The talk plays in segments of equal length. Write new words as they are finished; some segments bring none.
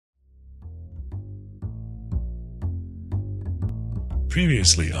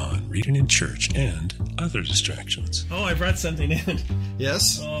Previously on Reading in Church and Other Distractions. Oh, I brought something in.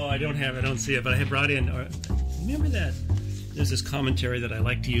 Yes? Oh, I don't see it, but I have brought in... remember that? There's this commentary that I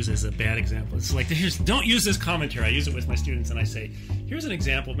like to use as a bad example. It's like, don't use this commentary. I use it with my students, and I say, here's an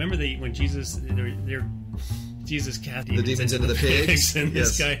example. Remember when Jesus cast the demons into the pigs? And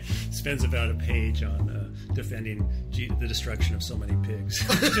this guy spends about a page on defending the destruction of so many pigs.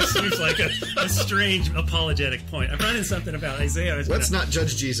 It just seems like a strange apologetic point. I brought in something about Isaiah. Let's not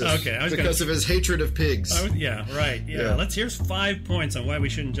judge Jesus because of his hatred of pigs. Here's 5 points on why we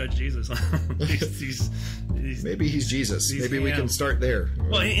shouldn't judge Jesus. Maybe he's Jesus. Maybe we can start there.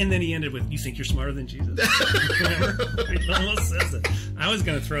 Well, and then he ended with, "You think you're smarter than Jesus?" He almost says it. I was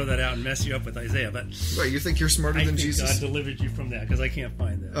going to throw that out and mess you up with Isaiah, but you think you're smarter than Jesus? God delivered you from that because I can't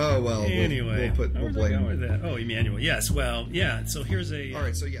find that. Oh well. Anyway, we'll blame that. Oh, Emmanuel. Yes. Well, yeah. So here's a. All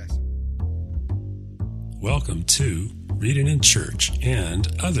right. So yes. Welcome to Reading in Church and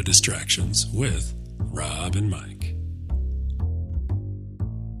Other Distractions with Rob and Mike.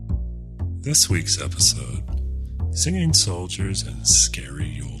 This week's episode: Singing Soldiers and Scary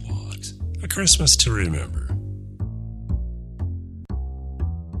Yule Logs. A Christmas to Remember.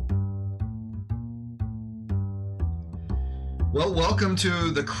 Well, welcome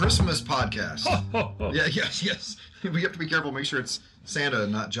to the Christmas podcast. Yes. We have to be careful, make sure it's Santa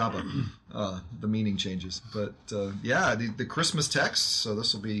and not Jabba. The meaning changes. But, the Christmas text. So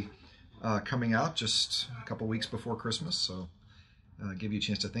this will be coming out just a couple weeks before Christmas. So give you a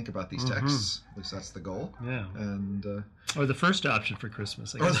chance to think about these texts. At least that's the goal. Yeah. And or the first option for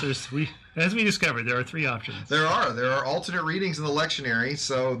Christmas. I guess as we discovered, there are 3 options. There are alternate readings in the lectionary.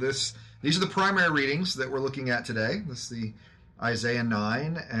 So these are the primary readings that we're looking at today. This is the Isaiah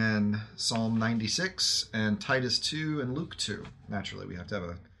 9 and Psalm 96 and Titus 2 and Luke 2. Naturally, we have to have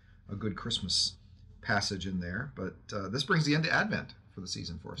a good Christmas passage in there. But this brings the end to Advent for the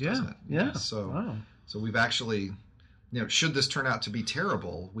season for us, doesn't it? Yeah. So we've actually, should this turn out to be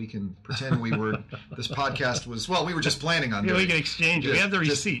terrible, we can pretend this podcast was, we were just planning on doing it. We can exchange it. We have the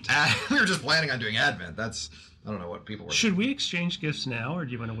receipt. We were just planning on doing Advent. I don't know what people were. Should we exchange gifts now, or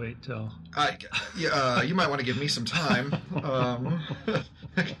do you want to wait till? You might want to give me some time.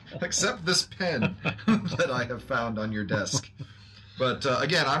 Except this pen that I have found on your desk. But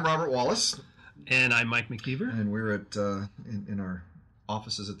again, I'm Robert Wallace, and I'm Mike McKeever, and we're at in our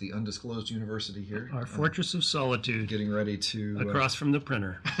offices at the undisclosed university here. Our fortress of solitude, getting ready to across from the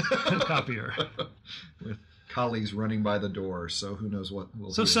printer, copier, with colleagues running by the door, so who knows what we'll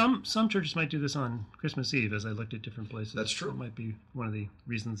do. So some churches might do this on Christmas Eve, as I looked at different places. That's true. That might be one of the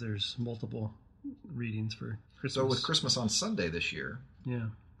reasons there's multiple readings for Christmas. So with Christmas on Sunday this year,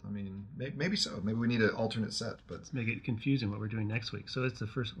 maybe so. Maybe we need an alternate set, but let's make it confusing what we're doing next week. So it's the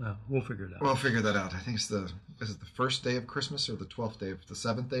first. Well, we'll figure it out. We'll figure that out. I think is it the first day of Christmas or the 12th day of the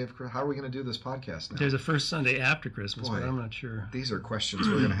 7th day of Christmas? How are we going to do this podcast now? There's a first Sunday after Christmas, but I'm not sure. These are questions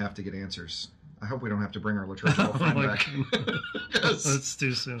we're going to have to get answers. I hope we don't have to bring our liturgical friend back. That's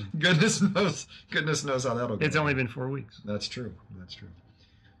too soon. Goodness knows how that'll go. It's only been 4 weeks. That's true.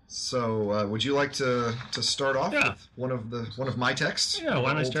 So, would you like to start off with one of my texts? Yeah,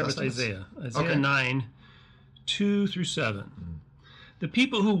 why don't I start with Isaiah? Isaiah 9, 2 through 7. The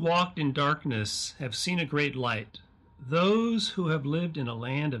people who walked in darkness have seen a great light. Those who have lived in a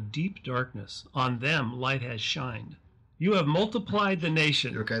land of deep darkness, on them light has shined. You have multiplied the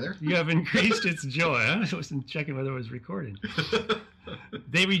nation. You okay there? You have increased its joy. I wasn't checking whether it was recording.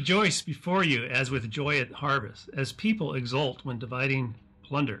 They rejoice before you as with joy at harvest, as people exult when dividing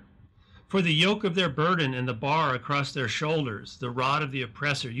plunder. For the yoke of their burden and the bar across their shoulders, the rod of the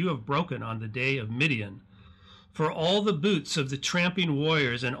oppressor, you have broken on the day of Midian. For all the boots of the tramping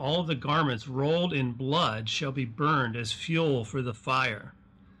warriors and all the garments rolled in blood shall be burned as fuel for the fire.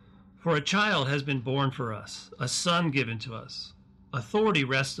 For a child has been born for us, a son given to us. Authority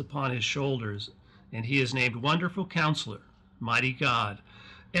rests upon his shoulders, and he is named Wonderful Counselor, Mighty God,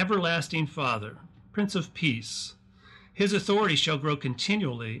 Everlasting Father, Prince of Peace. His authority shall grow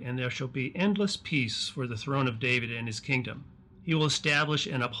continually, and there shall be endless peace for the throne of David and his kingdom. He will establish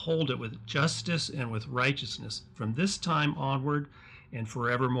and uphold it with justice and with righteousness from this time onward and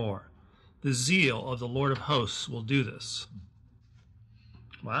forevermore. The zeal of the Lord of hosts will do this.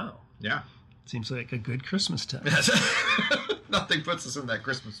 Wow. Yeah. Seems like a good Christmas text. Nothing puts us in that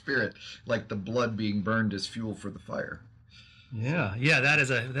Christmas spirit like the blood being burned as fuel for the fire. Yeah, that is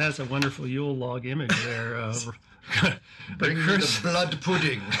a wonderful Yule log image there. Bring me the blood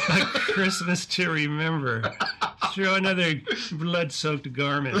pudding. A Christmas to remember. Throw another blood-soaked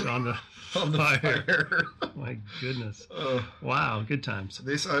garment on on the fire. My goodness. Wow, good times.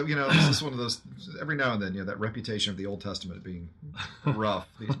 This, this is one of those, every now and then, that reputation of the Old Testament being rough.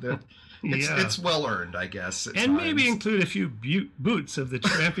 It's well earned, I guess. And maybe include a few boots of the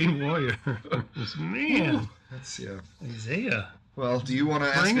tramping warrior. Man. Isaiah. Well, do you want to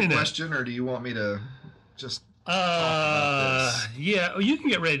ask a question, or do you want me to just talk about this? Yeah, you can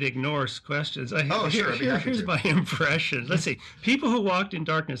get ready to ignore questions. Sure. Here's my impression. Let's see. People who walked in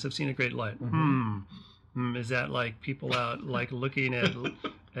darkness have seen a great light. Is that like people out like looking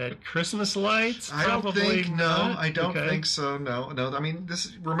at Christmas lights? I don't think so. No. I mean,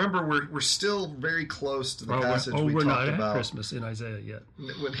 remember, we're still very close to the passage we we're talked not about. at Christmas in Isaiah yet.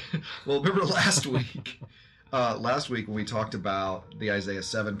 Well, remember last week. Last week when we talked about the Isaiah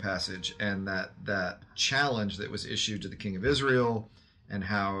 7 passage and that challenge that was issued to the king of Israel, and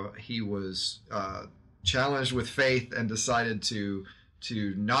how he was challenged with faith and decided to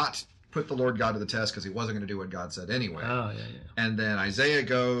not put the Lord God to the test because he wasn't going to do what God said anyway. And then Isaiah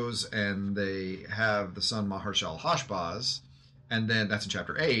goes and they have the son Maher-shalal-Hash-Baz, and then that's in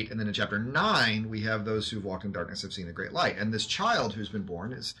chapter 8. And then in chapter 9, we have those who've walked in darkness have seen a great light. And this child who's been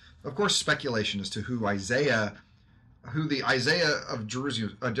born is, of course, speculation as to who the Isaiah of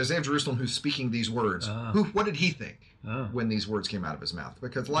Jerusalem who's speaking these words. What did he think when these words came out of his mouth?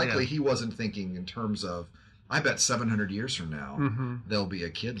 Because likely he wasn't thinking in terms of, I bet 700 years from now, there'll be a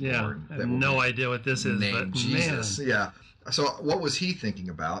kid born. I have no idea what this is, named but Jesus. Man. Yeah. So what was he thinking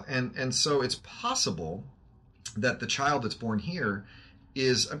about? And so it's possible that the child that's born here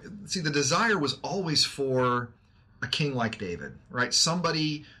is, the desire was always for a king like David, right?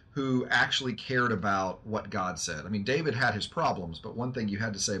 Somebody who actually cared about what God said. I mean, David had his problems, but one thing you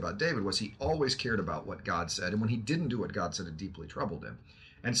had to say about David was he always cared about what God said, and when he didn't do what God said, it deeply troubled him.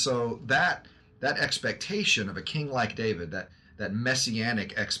 And so that expectation of a king like David, that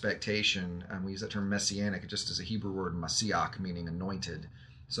messianic expectation, and we use that term messianic just as a Hebrew word, masiach, meaning anointed,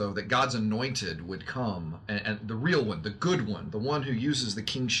 so that God's anointed would come, and the real one, the good one, the one who uses the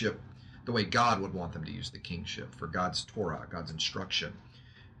kingship the way God would want them to use the kingship for God's Torah, God's instruction.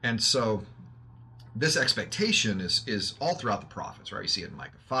 And so this expectation is all throughout the prophets, right? You see it in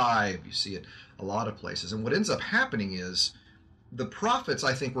Micah 5, you see it a lot of places. And what ends up happening is the prophets,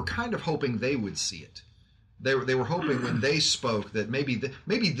 I think, were kind of hoping they would see it. They were hoping when they spoke that maybe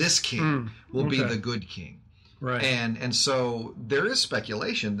this king will be the good king. Right. And so there is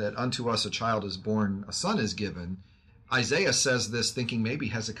speculation that unto us a child is born, a son is given. Isaiah says this thinking maybe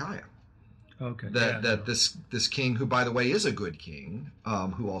Hezekiah. Okay. That this king, who by the way is a good king,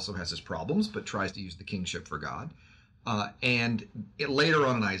 who also has his problems but tries to use the kingship for God. Later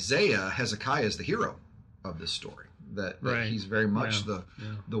on in Isaiah, Hezekiah is the hero of this story. That he's very much the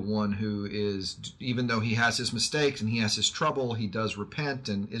one who is, even though he has his mistakes and he has his trouble, he does repent,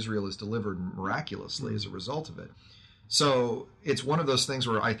 and Israel is delivered miraculously as a result of it. So it's one of those things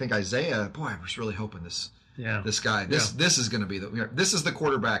where I think Isaiah, I was really hoping this guy, this is going to be this is the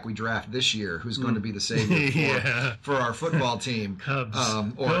quarterback we draft this year who's going to be the savior for our football team. Cubs.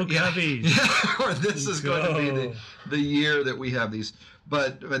 Go Cubbies. Or this is going to be the year that we have these.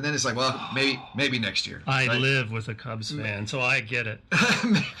 But then it's like, well, maybe next year. I live with a Cubs fan, so I get it.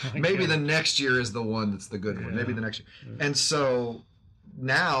 Maybe the next year is the one that's the good one. Maybe the next year. And so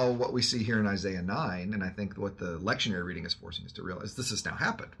now what we see here in Isaiah 9, and I think what the lectionary reading is forcing us to realize, this has now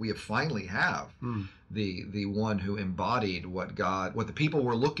happened. We have finally the one who embodied what the people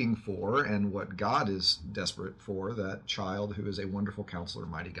were looking for and what God is desperate for, that child who is a wonderful counselor,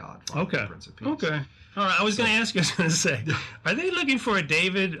 mighty God, Father, Prince of Peace. Okay. All right, I was going to ask you, are they looking for a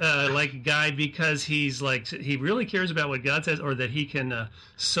David like guy because he's like, he really cares about what God says, or that he can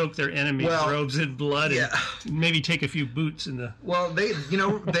soak their enemies' robes in blood and maybe take a few boots in the... Well,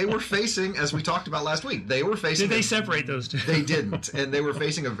 they were facing, as we talked about last week, they were facing... Did they separate those two? They didn't, and they were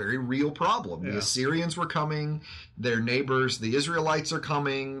facing a very real problem. The Assyrians were coming, their neighbors, the Israelites are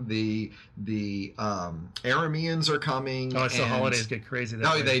coming, the Arameans are coming. Oh, it's the holidays get crazy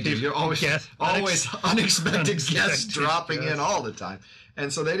that way. They do. You're always unexpected guests dropping in all the time.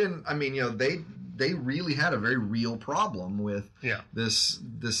 And so they didn't, they really had a very real problem with this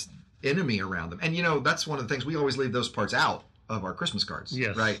enemy around them. And that's one of the things, we always leave those parts out of our Christmas cards.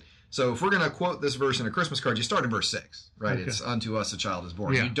 Yes. Right? So if we're going to quote this verse in a Christmas card, you start in verse 6, right? Okay. It's unto us a child is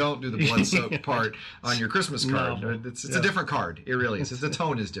born. Yeah. You don't do the blood-soaked part on your Christmas card. No. It's a different card. It really is. The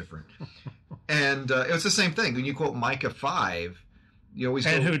tone is different. And it's the same thing. When you quote Micah 5, you always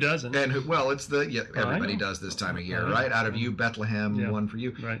and go, who doesn't? And it's everybody does this time of year, right? Out of you, Bethlehem, one for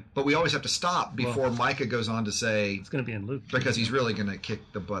you. Right. But we always have to stop before Micah goes on to say it's going to be in Luke because he's really going to kick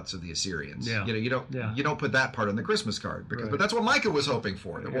the butts of the Assyrians. Yeah. You don't put that part on the Christmas card but that's what Micah was hoping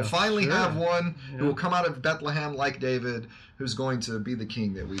for. That we'll finally have one who will come out of Bethlehem like David, who's going to be the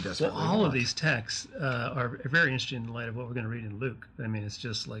king that we desperately want. All of these texts are very interesting in light of what we're going to read in Luke. I mean, it's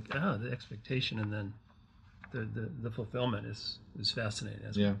just like the expectation and then the fulfillment is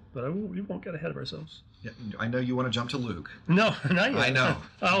fascinating. But we won't get ahead of ourselves. Yeah, I know you want to jump to Luke. No, not yet. I know.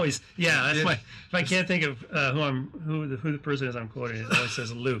 Always, that's if I can't think of who the person is I'm quoting, it always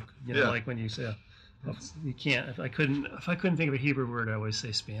says Luke. Like when you say you can't. If I couldn't think of a Hebrew word, I always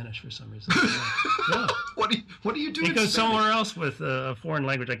say Spanish for some reason. What do you do? It goes somewhere else with a foreign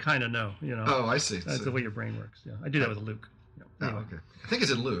language I kind of know. Oh, I see. That's the way your brain works. Yeah, I do that with Luke. Anyway. Oh, okay. I think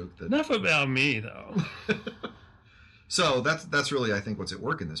it's in Luke. Enough about me, though. So that's really, I think, what's at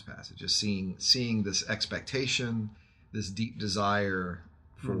work in this passage is seeing this expectation, this deep desire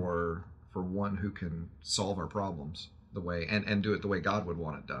for one who can solve our problems the way and do it the way God would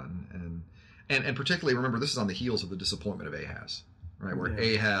want it done, and particularly remember this is on the heels of the disappointment of Ahaz, right? Where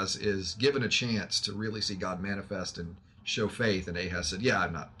Ahaz is given a chance to really see God manifest and show faith, and Ahaz said, "Yeah,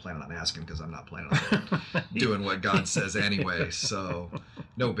 I'm not planning on asking because I'm not planning on doing what God says anyway. So,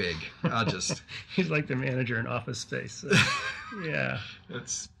 no big. I'll just." He's like the manager in Office Space.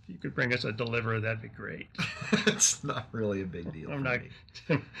 If you could bring us a deliverer, that'd be great. It's not really a big deal. I'm not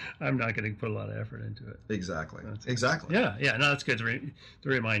going to put a lot of effort into it. Exactly. Yeah. No, that's good to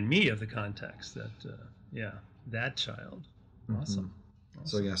remind me of the context that that child. Awesome.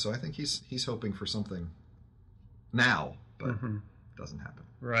 So I think he's hoping for something now, but it doesn't happen.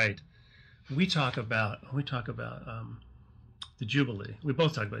 Right. We talk about the Jubilee. We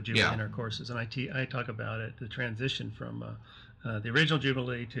both talk about Jubilee in our courses, and I talk about it, the transition from the original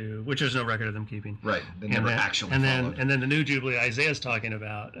Jubilee to which there's no record of them keeping. Right. They never actually followed. And then the new Jubilee Isaiah's talking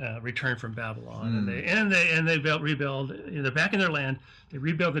about return from Babylon, and they rebuild. They're back in their land. They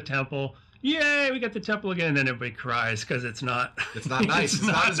rebuild the temple. Yay, we got the temple again. And then everybody cries because it's not nice. It's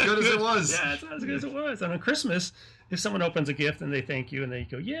not as good as it was. Yeah, it's not as good as it was. And on Christmas, if someone opens a gift and they thank you and they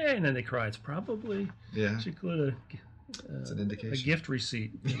go, yay, and then they cry, it's probably should include it's an indication. A gift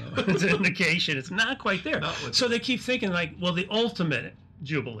receipt. It's an indication. It's not quite there. So they keep thinking the ultimate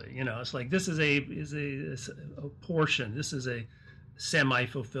Jubilee. It's like this is a portion. This is a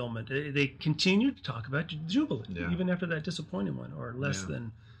semi-fulfillment. They continue to talk about Jubilee even after that disappointing one, or less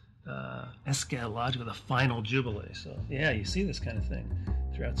than eschatological, the final Jubilee. So you see this kind of thing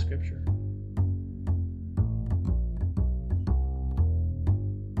throughout Scripture.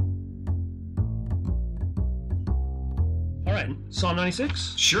 All right, Psalm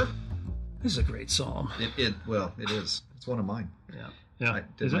 96. Sure. This is a great psalm. It is. It's one of mine. Yeah.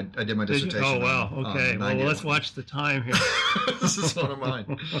 I did my dissertation. Oh, wow. Okay. Well, let's watch the time here. This is one of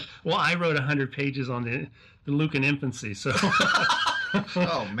mine. Well, I wrote 100 pages on the Lucan infancy, so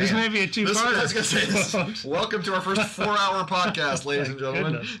oh man, this may be a two-parter. I was going to say, welcome to our first 4-hour podcast, ladies and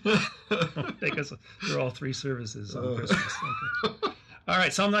gentlemen. Because there are all 3 services on Christmas. Okay. All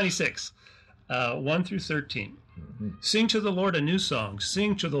right, Psalm 96, 1 through 13. Sing to the Lord a new song.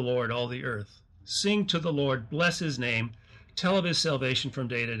 Sing to the Lord, all the earth. Sing to the Lord, bless his name. Tell of his salvation from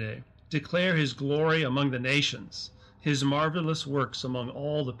day to day. Declare his glory among the nations, his marvelous works among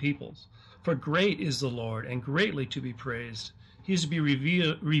all the peoples. For great is the Lord, and greatly to be praised. He is to be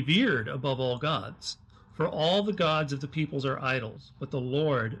revered above all gods. For all the gods of the peoples are idols, but the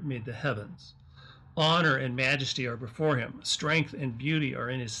Lord made the heavens. Honor and majesty are before him. Strength and beauty are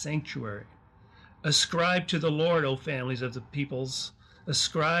in his sanctuary. Ascribe to the Lord, O families of the peoples.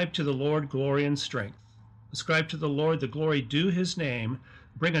 Ascribe to the Lord glory and strength. Ascribe to the Lord the glory due his name.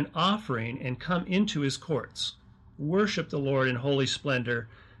 Bring an offering and come into his courts. Worship the Lord in holy splendor.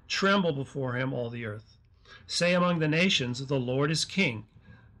 Tremble before him, all the earth. Say among the nations, the Lord is king.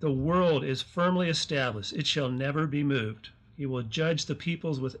 The world is firmly established. It shall never be moved. He will judge the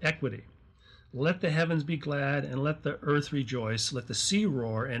peoples with equity. Let the heavens be glad, and let the earth rejoice. Let the sea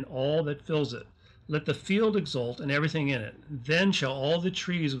roar, and all that fills it. Let the field exult, and everything in it. Then shall all the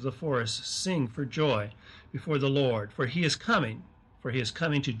trees of the forest sing for joy before the Lord. For he is coming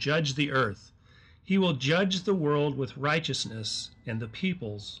to judge the earth. He will judge the world with righteousness, and the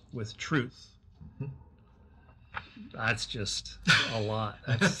peoples with truth. That's just a lot.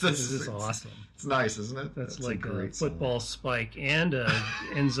 This is awesome. It's nice, isn't it? That's like a football spike and an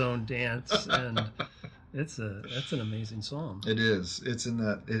end zone dance, and that's an amazing psalm. It is. It's in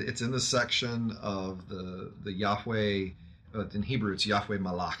the section of the Yahweh. In Hebrew, it's Yahweh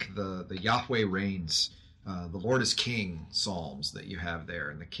Malach. The Yahweh reigns the Lord is King psalms that you have there,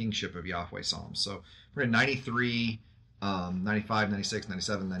 and the kingship of Yahweh psalms. So we're in 93, 95, 96,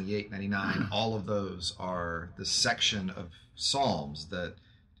 97, 98, 99. All of those are the section of psalms that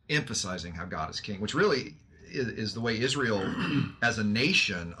emphasizing how God is king, which really is the way Israel as a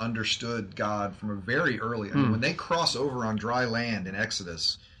nation understood God from a very early. I mean, when they cross over on dry land in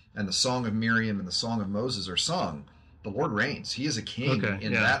Exodus, and the Song of Miriam and the Song of Moses are sung, the Lord reigns. He is a king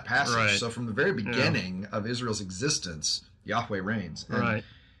in that passage. Right. So from the very beginning of Israel's existence, Yahweh reigns. And,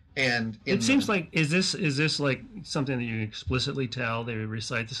 and it seems like is this like something that you explicitly tell? They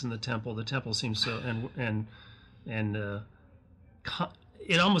recite this in the temple. The temple seems so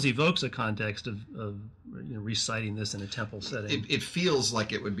it almost evokes a context of reciting this in a temple setting. It feels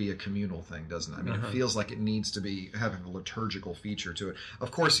like it would be a communal thing, doesn't it? I mean, it feels like it needs to be having a liturgical feature to it.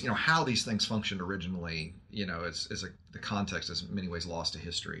 Of course, how these things functioned originally, the context is in many ways lost to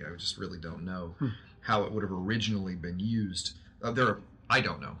history. I just really don't know how it would have originally been used. I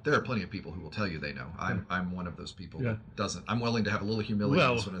don't know. There are plenty of people who will tell you they know. I'm one of those people that doesn't. I'm willing to have a little humility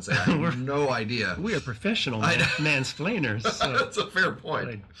on this one and say I have no idea. We are professional mansplainers. So that's a fair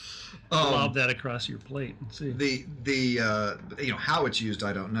point. Lob that across your plate and see. The how it's used,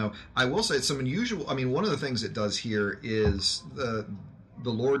 I don't know. I will say it's some unusual. I mean, one of the things it does here is the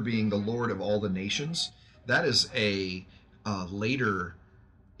Lord being the Lord of all the nations. That is a later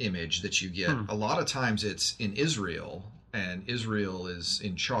image that you get. A lot of times it's in Israel. And Israel is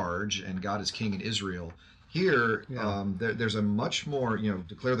in charge, and God is king in Israel. Here, there's a much more,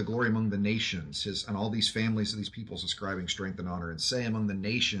 declare the glory among the nations, and all these families of these peoples ascribing strength and honor, and say among the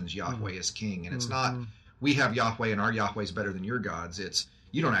nations Yahweh is king. And it's not, we have Yahweh and our Yahweh is better than your gods. It's,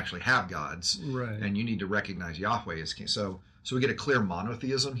 you don't actually have gods, and you need to recognize Yahweh as king. So we get a clear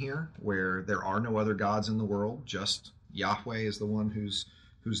monotheism here, where there are no other gods in the world. Just Yahweh is the one who's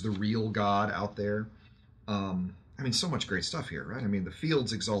the real God out there. I mean, so much great stuff here, right? I mean, the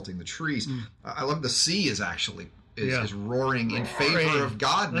fields exalting the trees. I love the sea is actually is roaring in favor of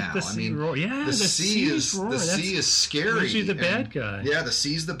God now. The sea roar. Yeah, the sea is scary. The sea's the bad guy. Yeah, the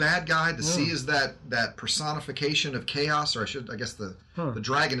sea's the bad guy. The sea is that personification of chaos, or I guess the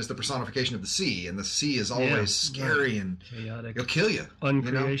dragon is the personification of the sea, and the sea is always scary and chaotic. It'll kill you.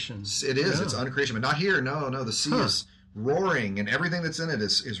 Uncreation. It is. Yeah. It's uncreation, but not here. No. The sea is roaring, and everything that's in it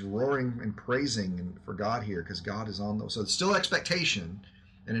is roaring and praising for God here, because God is on those. So it's still expectation,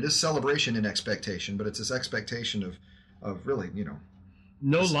 and it is celebration in expectation, but it's this expectation of really,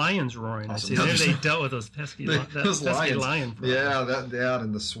 no lions roaring. Awesome. I see. They dealt with those pesky lion. Yeah, that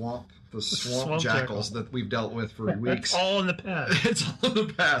and the swamp jackals that we've dealt with for weeks. It's all in the past. It's all in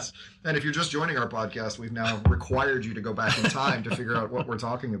the past. And if you're just joining our podcast, we've now required you to go back in time to figure out what we're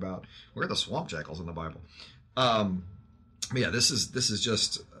talking about. Where are the swamp jackals in the Bible? Yeah, this is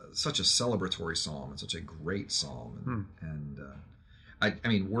just such a celebratory psalm and such a great psalm, and I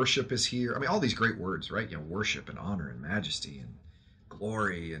mean, worship is here. I mean, all these great words, right? Worship and honor and majesty and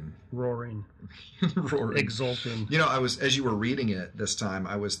glory and roaring, exulting. I was, as you were reading it this time,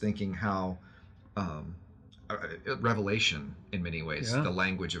 I was thinking how Revelation, in many ways, the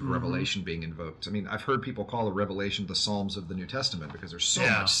language of Revelation being invoked. I mean, I've heard people call the Revelation the Psalms of the New Testament because there's so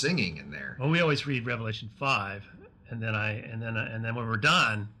much singing in there. Well, we always read Revelation 5. And then when we're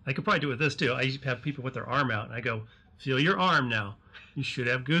done, I could probably do it with this too. I have people with their arm out, and I go, "Feel your arm now. You should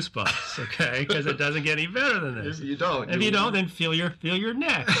have goosebumps, okay? Because it doesn't get any better than this. If you don't, then feel your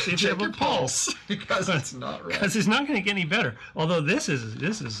neck. See if you have a pulse, because it's not right. Because it's not going to get any better. Although this is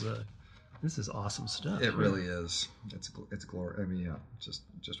awesome stuff. It really is. It's glory. I mean, just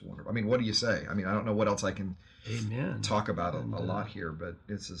wonderful. I mean, what do you say? I mean, I don't know what else I can talk about a lot here, but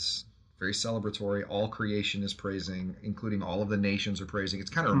this is very celebratory. All creation is praising, including all of the nations are praising. It's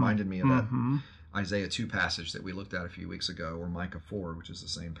kind of reminded me of that Isaiah 2 passage that we looked at a few weeks ago, or Micah 4, which is the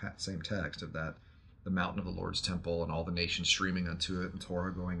same text of that, the mountain of the Lord's temple and all the nations streaming unto it, and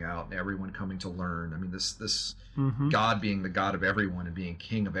Torah going out and everyone coming to learn. I mean, this God being the God of everyone and being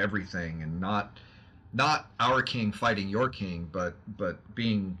king of everything, and not our king fighting your king, but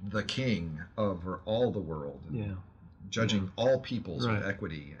being the king over all the world. And judging all peoples with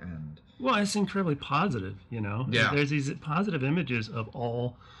equity. And well, it's incredibly positive, There's these positive images of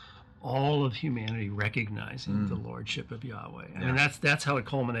all of humanity recognizing the lordship of Yahweh. I mean, that's how it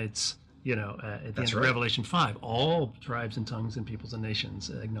culminates, at the end of Revelation 5. All tribes and tongues and peoples and nations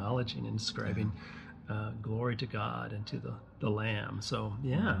acknowledging and describing glory to God and to the Lamb. So,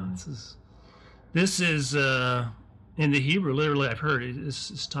 this is In the Hebrew, literally, I've heard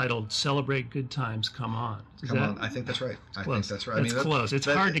it's titled "Celebrate Good Times, Come On." Come on, I think that's right. I think that's right. That's close. It's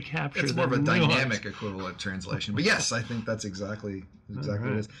hard to capture. It's more of a dynamic equivalent translation, but yes, I think that's exactly what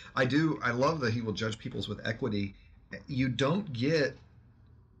it is. I love that he will judge peoples with equity. You don't get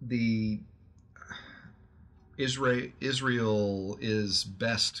the Israel is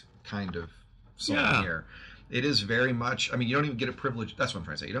best kind of song here. It is very much, I mean, you don't even get a privilege, that's what I'm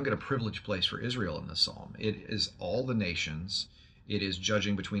trying to say. You don't get a privileged place for Israel in this psalm. It is all the It is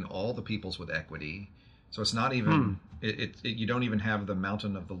judging between all the peoples with equity. So it's not even, you don't even have the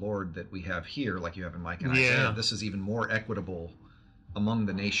mountain of the Lord that we have here, like you have in Micah and Isaiah. This is even more equitable among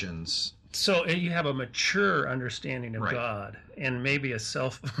the nations. So you have a mature understanding of God, and maybe a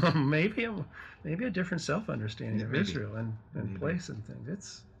maybe a different self-understanding of Israel and place and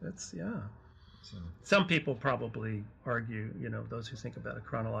things. It's So. Some people probably argue, those who think about a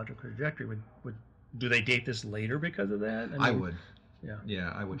chronological trajectory would do they date this later because of that? I would.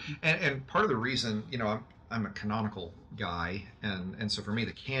 Yeah, I would. And part of the reason, I'm a canonical guy, and so for me,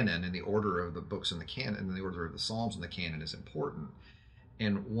 the canon and the order of the books in the canon and the order of the Psalms in the canon is important.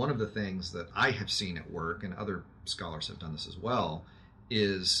 And one of the things that I have seen at work, and other scholars have done this as well,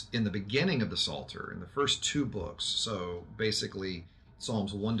 is in the beginning of the Psalter, in the first two books, so basically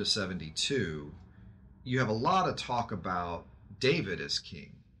Psalms 1 to 72, you have a lot of talk about David as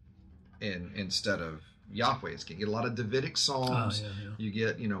king instead of Yahweh as king. You get a lot of Davidic psalms. You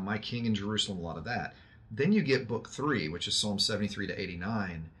get, my king in Jerusalem, a lot of that. Then you get book 3, which is Psalm 73 to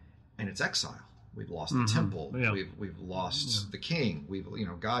 89, and it's exile. We've lost the temple. Yeah. We've lost the king.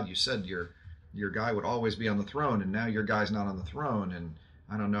 God, you said your guy would always be on the throne, and now your guy's not on the throne, and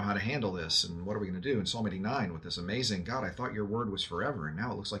I don't know how to handle this, and what are we going to do? In Psalm 89, with this amazing, God, I thought your word was forever, and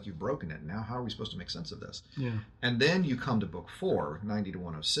now it looks like you've broken it. Now how are we supposed to make sense of this? Yeah. And then you come to book 4, 90 to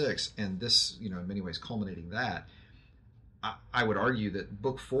 106, and this, in many ways culminating that, I would argue that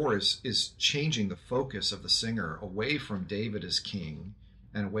book 4 is changing the focus of the singer away from David as king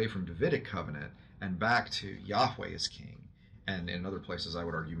and away from Davidic covenant and back to Yahweh as king. And in other places, I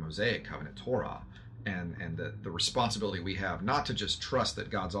would argue Mosaic covenant, Torah. And the responsibility we have not to just trust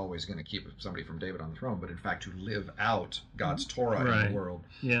that God's always going to keep somebody from David on the throne, but in fact to live out God's Torah in the world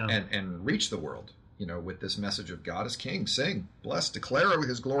and reach the world, with this message of God is king, sing, bless, declare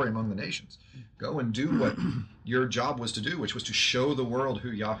his glory among the nations. Go and do what your job was to do, which was to show the world who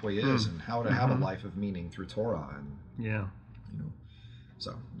Yahweh is and how to have a life of meaning through Torah. And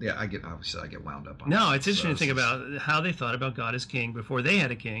so I get wound up on it. No, it's interesting to think about how they thought about God as king before they had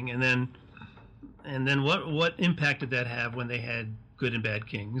a king, and then what impact did that have when they had good and bad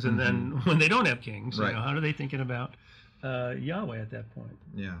kings, and then when they don't have kings? Right. How are they thinking about Yahweh at that point?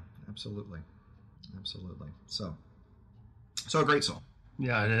 Yeah, absolutely. So a great song.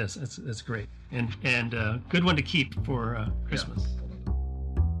 Yeah, it is. It's great, and good one to keep for Christmas. Yeah.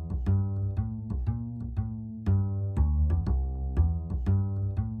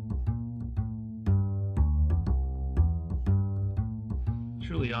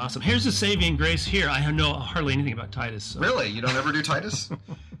 Truly awesome. Here's the saving grace here. I know hardly anything about Titus. So. Really? You don't ever do Titus?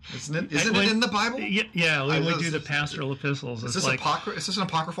 Isn't it in the Bible? Yeah, we do the pastoral epistles. Is this an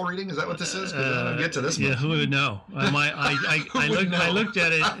apocryphal reading? Is that what this is? Because I don't get to this. Yeah, who would know? I looked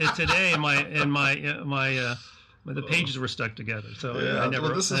at it today, and the pages were stuck together. So I never.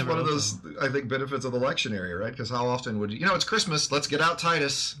 Well, this is one of those, I think, benefits of the lectionary, right? Because how often would it's Christmas? Let's get out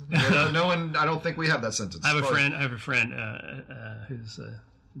Titus. No one. I don't think we have that sentence. I have a friend who's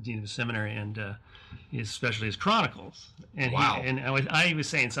dean of a seminary, and his specialty is Chronicles. And I was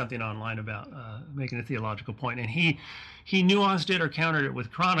saying something online about making a theological point, and he nuanced it or countered it with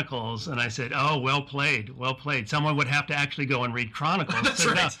Chronicles, and I said, "Oh, well played. Someone would have to actually go and read Chronicles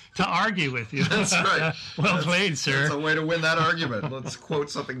to argue with you." That's right. Played, sir. That's a way to win that argument. Let's quote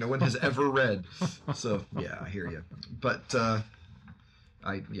something no one has ever read. So yeah, I hear you. But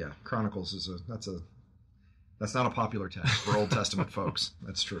Chronicles that's not a popular text for Old Testament folks.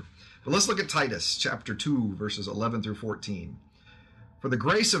 That's true. But let's look at Titus chapter 2, verses 11 through 14. For the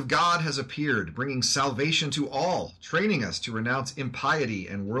grace of God has appeared, bringing salvation to all, training us to renounce impiety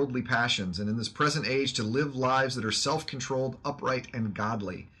and worldly passions, and in this present age to live lives that are self-controlled, upright, and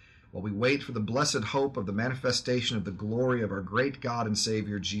godly, while we wait for the blessed hope of the manifestation of the glory of our great God and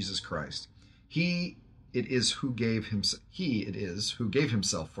Savior, Jesus Christ. He it is who gave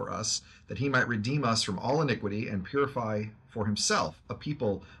himself for us, that he might redeem us from all iniquity and purify for himself a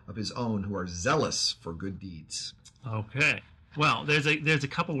people of his own who are zealous for good deeds. Okay. Well, there's a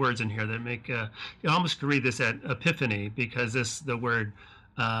couple words in here that make you almost could read this at Epiphany, because the word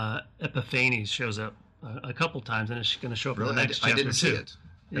Epiphanes shows up a couple times, and it's going to show up in the next chapter I didn't see it.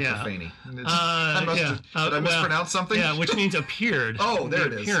 Epiphany. Did I mispronounce something? Yeah, which means appeared. Oh, there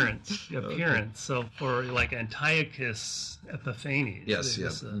it is. Appearance. Okay. So for like Antiochus Epiphanes.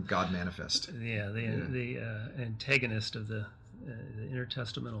 Yes, God manifest. Yeah, the antagonist of the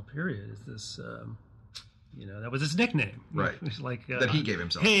intertestamental period is this. That was his nickname. Right. It was like that he gave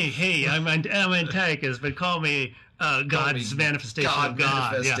himself. Hey, I'm Antiochus, but call me God's manifestation of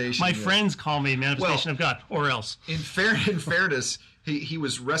God. Manifestation, My friends call me manifestation of God, or else. In fairness, he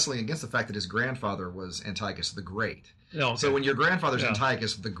was wrestling against the fact that his grandfather was Antiochus the Great. Okay. So when your grandfather's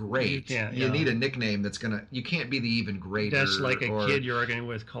Antiochus the Great, you need a nickname that's you can't be the even greater. That's like a kid you're arguing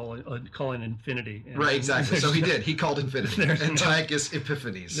with calling infinity. Right, exactly. So he did. He called infinity. Antiochus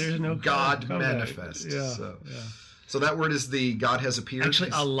Epiphanes. There's no God manifest. So that word is the God has appeared.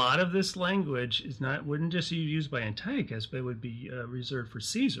 Actually, a lot of this language wouldn't just be used by Antiochus, but it would be reserved for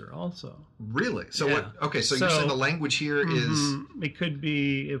Caesar also. Really? So what? Okay, so you're saying the language here is... It could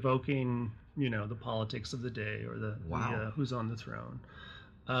be evoking, the politics of the day or the who's on the throne.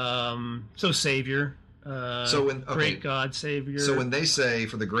 So Savior. Great God, Savior. So when they say,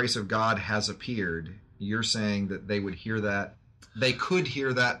 for the grace of God has appeared, you're saying that they would hear that. They could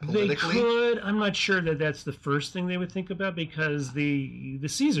hear that politically? They could. I'm not sure that that's the first thing they would think about because the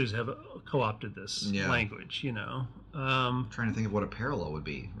Caesars have co-opted this language, I'm trying to think of what a parallel would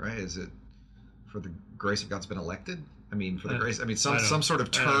be, right? Is it for the grace of God's been elected? I mean, for the grace, some sort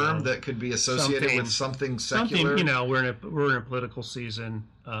of term that could be associated with something secular? We're in a political season.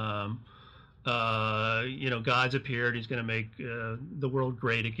 God's appeared. He's going to make the world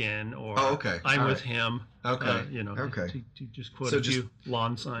great again. Or I'm with him. Okay. To just quote a few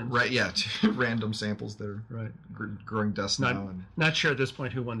lawn signs. Right. Yeah. Random samples that are growing dust now. Not sure at this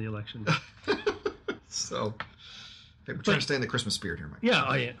point who won the election. So, we're trying to stay in the Christmas spirit here, Mike. Yeah.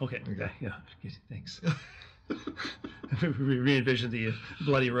 Oh, yeah. Okay. Yeah. Thanks. We re-envisioned the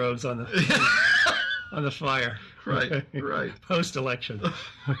bloody robes on the fire. Right. Post-election.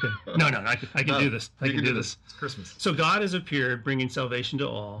 Okay. No, I can do this. I can do this. It's Christmas. So God has appeared, bringing salvation to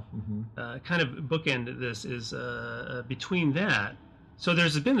all. Kind of bookend this is between that. So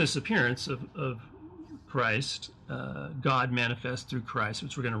there's been this appearance of Christ, God manifest through Christ,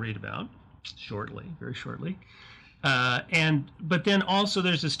 which we're going to read about very shortly. But then also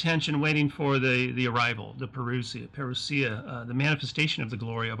there's this tension waiting for the arrival, the parousia, the manifestation of the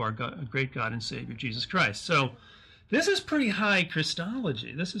glory of our great God and Savior, Jesus Christ. So this is pretty high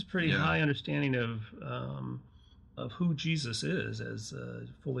Christology. This is pretty high understanding of who Jesus is as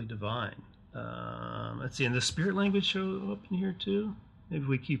fully divine. Let's see, and the spirit language show up in here too. Maybe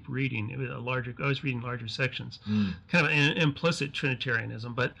we keep reading. I was reading larger sections. Kind of an implicit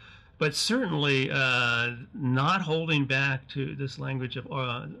Trinitarianism, but certainly not holding back to this language of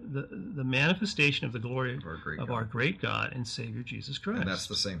the manifestation of the glory of our great God and Savior Jesus Christ. And that's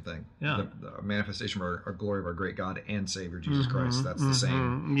the same thing. Yeah. The manifestation of our glory of our great God and Savior Jesus Christ. That's the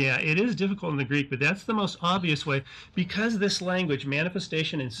same. Yeah, it is difficult in the Greek, but that's the most obvious way because this language,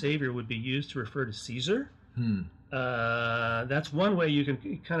 manifestation and Savior, would be used to refer to Caesar. That's one way you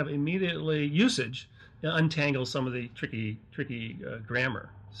can kind of immediately untangle some of the tricky grammar.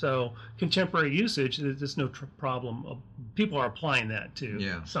 So contemporary usage, there's no problem. People are applying that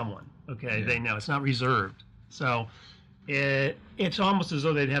to someone. Okay, they know it's not reserved. So it's almost as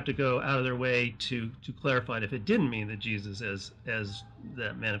though they'd have to go out of their way to clarify it if it didn't mean that Jesus as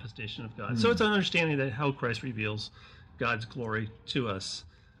that manifestation of God. So it's an understanding that how Christ reveals God's glory to us.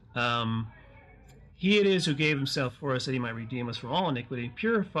 He it is who gave himself for us that he might redeem us from all iniquity,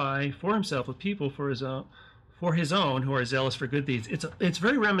 purify for himself a people for his own who are zealous for good deeds. It's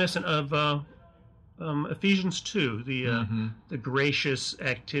very reminiscent of Ephesians 2, the gracious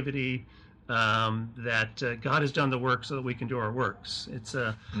activity that God has done the work so that we can do our works.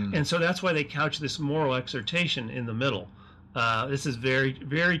 And so that's why they couch this moral exhortation in the middle. This is very,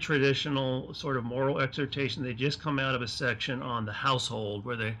 very traditional sort of moral exhortation. They just come out of a section on the household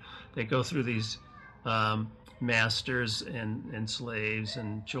where they go through these masters and slaves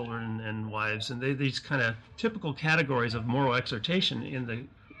and children and wives, and these kind of typical categories of moral exhortation in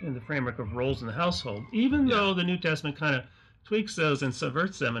the framework of roles in the household. Even though the New Testament kind of tweaks those and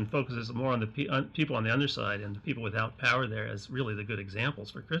subverts them and focuses more on the people on the underside and the people without power there as really the good examples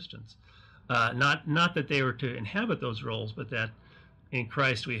for Christians. Not that they were to inhabit those roles, but that in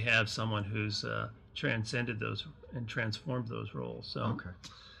Christ we have someone who's transcended those and transformed those roles. So. Okay.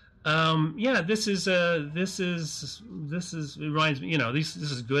 This reminds me, this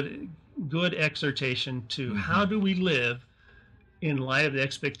is good exhortation to how do we live in light of the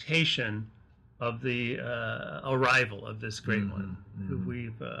expectation of the arrival of this great one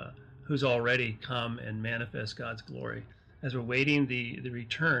who's already come and manifest God's glory as we're waiting the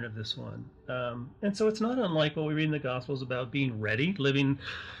return of this one. And so it's not unlike what we read in the Gospels about being ready, living,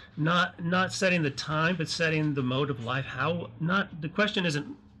 not setting the time, but setting the mode of life. The question isn't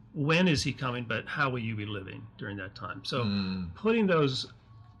when is he coming, but how will you be living during that time? So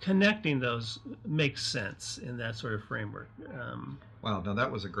connecting those makes sense in that sort of framework. Wow, now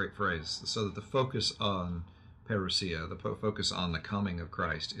that was a great phrase. So that the focus on parousia, the focus on the coming of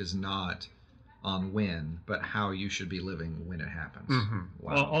Christ, is not on when, but how you should be living when it happens. Mm-hmm.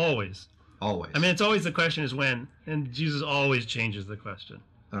 Wow. Well, always. Always. I mean, it's always the question is when, and Jesus always changes the question.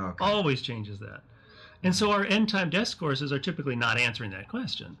 Okay. Always changes that. And so our end-time discourses are typically not answering that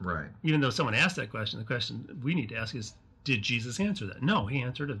question. Right. Even though someone asked that question, the question we need to ask is, did Jesus answer that? No, he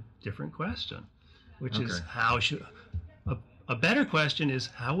answered a different question, which is how should... A better question is,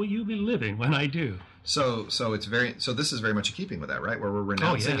 how will you be living when I do? So this is very much in keeping with that, right? Where we're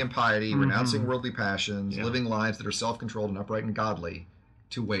renouncing impiety, renouncing worldly passions, living lives that are self-controlled and upright and godly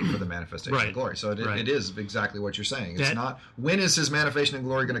to wait for the manifestation of glory. So it is exactly what you're saying. It's not, when is his manifestation of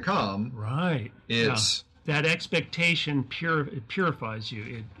glory going to come? Right. It's... That expectation purifies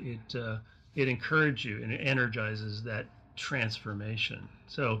you. It encourages you and it energizes that transformation.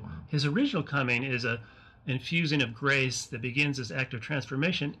 So his original coming is a infusing of grace that begins this act of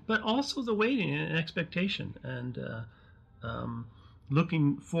transformation, but also the waiting and expectation. And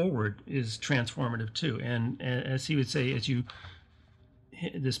looking forward is transformative too. And as he would say,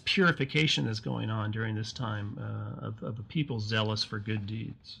 this purification that's going on during this time of a people zealous for good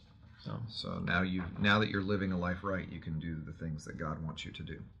deeds. So now that you're living a life right, you can do the things that God wants you to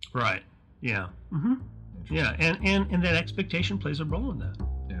do. Right. Yeah. Mm-hmm. Yeah. And that expectation plays a role in that.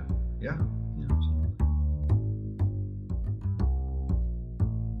 Yeah. Yeah.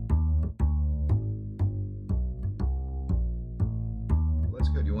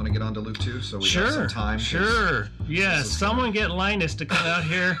 Good. You want to get on to Luke 2 so we have some time? Sure. Yes. Someone get Linus to come out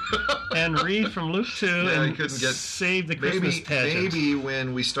here and read from Luke 2 and save the Christmas pageant. Maybe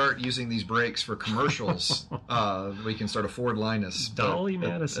when we start using these breaks for commercials, we can start afford Linus. Dolly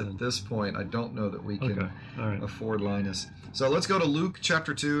Madison. At this point, I don't know that we can afford Linus. So let's go to Luke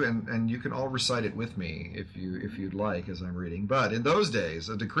chapter 2, and you can all recite it with me if you'd like as I'm reading. But in those days,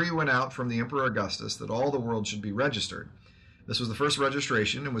 a decree went out from the Emperor Augustus that all the world should be registered. This was the first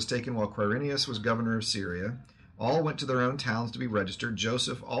registration and was taken while Quirinius was governor of Syria. All went to their own towns to be registered.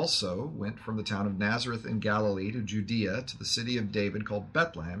 Joseph also went from the town of Nazareth in Galilee to Judea to the city of David called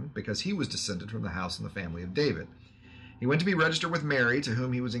Bethlehem, because he was descended from the house and the family of David. He went to be registered with Mary, to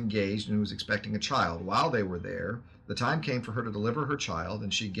whom he was engaged and who was expecting a child. While they were there, the time came for her to deliver her child,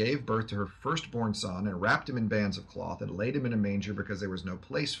 and she gave birth to her firstborn son and wrapped him in bands of cloth and laid him in a manger because there was no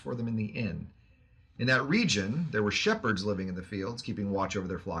place for them in the inn. In that region, there were shepherds living in the fields, keeping watch over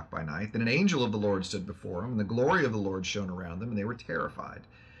their flock by night. Then an angel of the Lord stood before them, and the glory of the Lord shone around them, and they were terrified.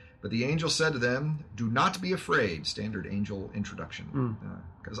 But the angel said to them, "Do not be afraid." Standard angel introduction,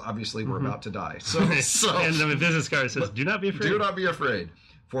 because obviously we're about to die. So and the business card says, "Do not be afraid." Do not be afraid.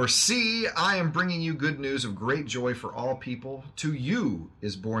 For see, I am bringing you good news of great joy for all people. To you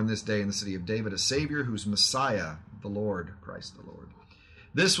is born this day in the city of David a Savior, who's Messiah, the Lord, Christ the Lord.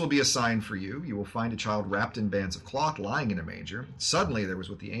 This will be a sign for you. You will find a child wrapped in bands of cloth, lying in a manger. Suddenly there was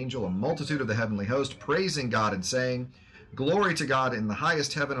with the angel a multitude of the heavenly host, praising God and saying, "Glory to God in the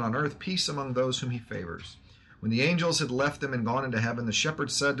highest heaven, and on earth peace among those whom he favors." When the angels had left them and gone into heaven, the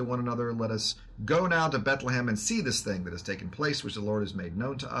shepherds said to one another, "Let us go now to Bethlehem and see this thing that has taken place, which the Lord has made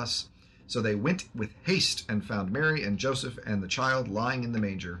known to us." So they went with haste and found Mary and Joseph and the child lying in the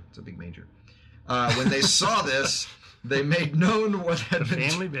manger. It's a big manger. When they saw this, they made known what had been...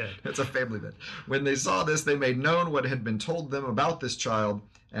 family bed. It's a family bed. When they saw this, they made known what had been told them about this child,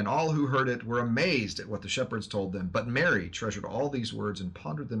 and all who heard it were amazed at what the shepherds told them. But Mary treasured all these words and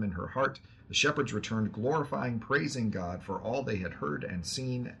pondered them in her heart. The shepherds returned, glorifying, praising God for all they had heard and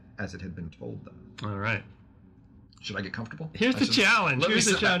seen as it had been told them. All right. Should I get comfortable? Here's the challenge. I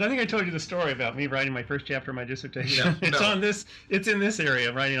think I told you the story about me writing my first chapter of my dissertation. It's in this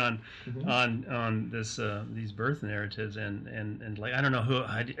area, writing on this these birth narratives, and like I don't know who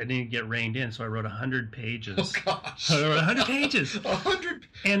I didn't get reined in, so I wrote 100 pages. Oh gosh! I wrote 100 pages. 100.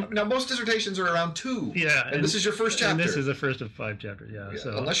 And now most dissertations are around 2. Yeah, and this is your first chapter. And this is the first of 5 chapters. Yeah.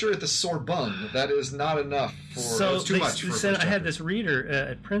 So unless you're at the Sorbonne, that is not enough for. So it's too much. I had this reader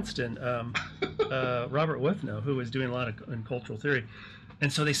at Princeton, Robert Withnow, who was doing a lot in cultural theory,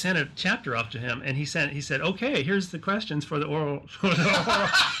 and so they sent a chapter off to him, and he said, "Okay, here's the questions for the oral." He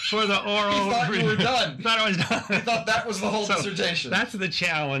thought you were done. Thought I was done. He thought that was the whole dissertation. That's the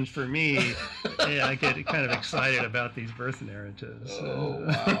challenge for me. Yeah, I get kind of excited about these birth narratives. Oh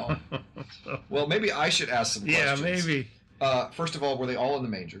wow! Well, maybe I should ask some questions. Yeah, maybe. First of all, were they all in the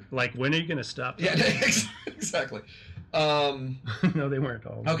manger? Like, when are you going to stop? Yeah, exactly. No, they weren't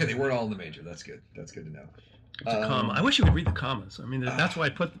all. Okay, they weren't all in the manger. That's good. That's good to know. It's a comma. I wish you would read the commas. I mean, that's why I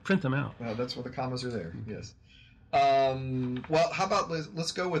print them out. Well, that's why the commas are there. Yes. Well, how about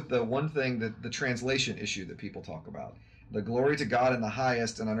let's go with the one thing that the translation issue that people talk about: the glory to God in the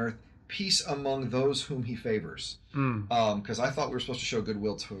highest, and on earth peace among those whom He favors. Because I thought we were supposed to show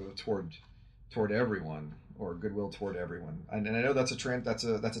goodwill toward everyone, or goodwill toward everyone, and I know that's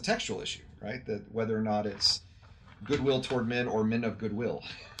a textual issue, right? That whether or not it's goodwill toward men or men of goodwill.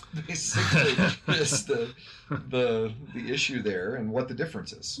 Basically, is the issue there, and what the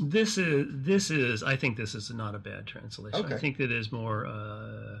difference is. This is. I think this is not a bad translation. Okay. I think it is more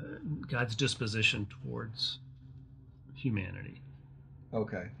God's disposition towards humanity.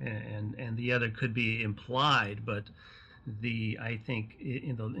 Okay. And the other could be implied, but I think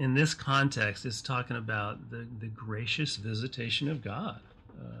in this context, it's talking about the gracious visitation of God.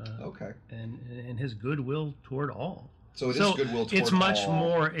 Okay. And His goodwill toward all. So it is goodwill toward all. It's much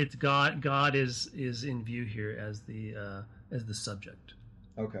more. It's God. God is in view here as the subject.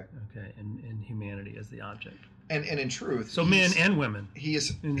 Okay. Okay, and humanity as the object. And in truth, so men and women. He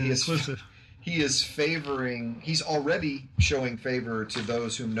is inclusive. He is favoring. He's already showing favor to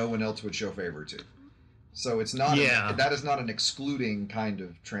those whom no one else would show favor to. So it's not. Yeah. That is not an excluding kind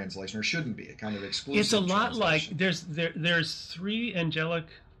of translation, or shouldn't be a kind of exclusive. It's a lot translation. like there's three angelic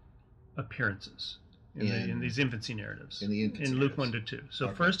appearances in these infancy narratives. In Luke 1-2.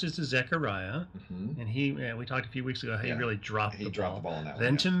 So first is to Zechariah, and we talked a few weeks ago how he really dropped the ball on that one.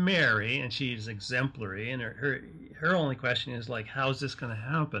 Then to Mary, and she's exemplary, and her only question is like, how's this going to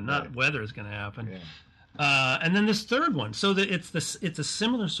happen? Not whether it's going to happen. Yeah. And then this third one. So that it's a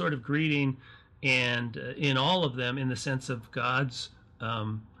similar sort of greeting, and in all of them, in the sense of God's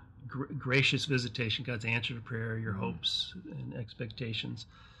gracious visitation, God's answer to prayer, your hopes and expectations.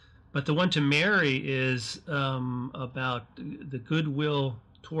 But the one to Mary is about the goodwill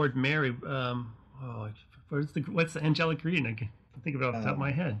toward Mary. What's the angelic greeting? I can think of it off the top of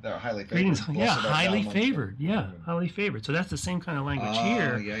my head. They're highly favored. Greetings, highly favored. Yeah, highly favored. So that's the same kind of language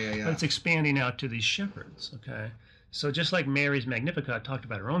here. Yeah. But it's expanding out to these shepherds. Okay, so just like Mary's Magnificat talked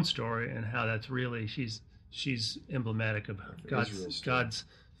about her own story and how that's really she's emblematic of God's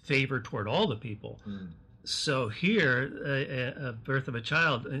favor toward all the people. So here, a birth of a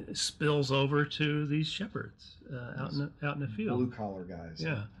child spills over to these shepherds out in the field. Blue collar guys.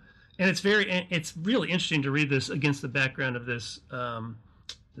 Yeah, and it's really interesting to read this against the background of this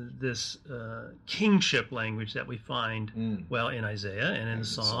kingship language that we find in Isaiah and in the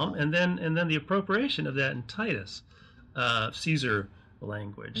Psalm, and then the appropriation of that in Titus, Caesar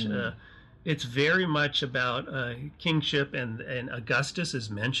language. It's very much about kingship, and Augustus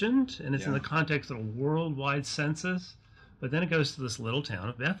is mentioned, and it's in the context of a worldwide census. But then it goes to this little town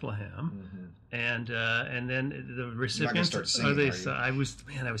of Bethlehem, and then the recipients are they? I was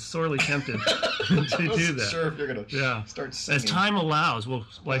sorely tempted to do that. Sure, if you're gonna start singing. As time allows, we'll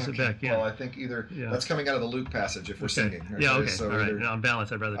splice it back. Yeah. Well, I think that's coming out of the Luke passage if we're singing. Right? Yeah. Okay. So all right. Now, on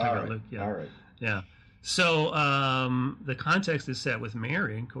balance, I'd rather talk about Luke. Yeah. All right. Yeah. So the context is set with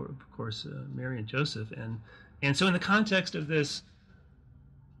Mary, and of course, Mary and Joseph, and so in the context of this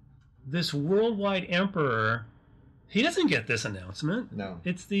worldwide emperor, he doesn't get this announcement. No,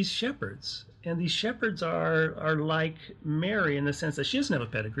 it's these shepherds, and these shepherds are like Mary in the sense that she doesn't have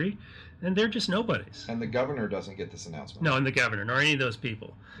a pedigree, and they're just nobodies. And the governor doesn't get this announcement. No, and the governor, nor any of those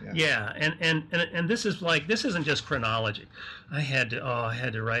people. Yeah, and this isn't just chronology. I had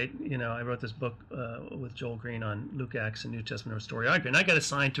to write. I wrote this book with Joel Green on Luke, Acts, and New Testament historiography, and I got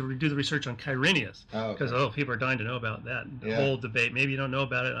assigned to do the research on Quirinius because people are dying to know about that whole debate. Maybe you don't know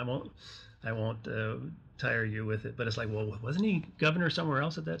about it. I won't tire you with it, but it's like, well, wasn't he governor somewhere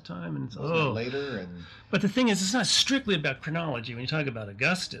else at that time? And it's later. But the thing is, it's not strictly about chronology. When you talk about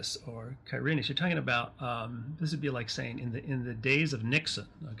Augustus or Quirinius, you're talking about this would be like saying in the days of Nixon.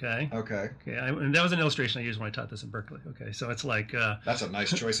 Okay. And that was an illustration I used when I taught this in Berkeley. Okay, so it's like that's a nice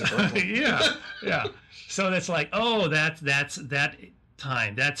choice of Berkeley. yeah. So that's like, that's that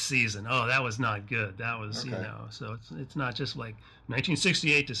time, that season. Oh, that was not good. That was So it's not just like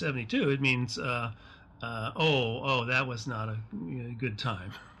 1968 to 72. It means. That was not a good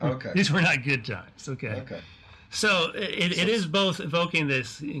time. Okay. These were not good times. Okay. So it is both evoking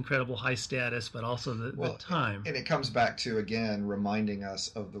this incredible high status, but also the time. And it comes back to, again, reminding us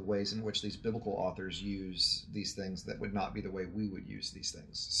of the ways in which these biblical authors use these things that would not be the way we would use these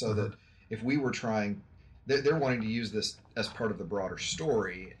things. So that if we were trying, they're wanting to use this as part of the broader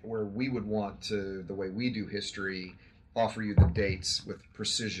story, where we would want to, the way we do history, offer you the dates with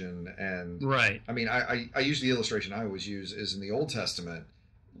precision. And right. I mean, I use the illustration I always use is in the Old Testament,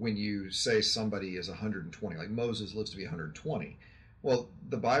 when you say somebody is 120, like Moses lives to be 120. Well,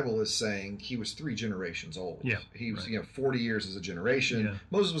 the Bible is saying he was 3 generations old. Yeah, he was 40 years as a generation. Yeah.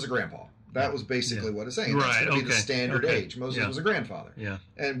 Moses was a grandpa. That was basically what it's saying. Right. That's going to be the standard age. Moses was a grandfather. Yeah.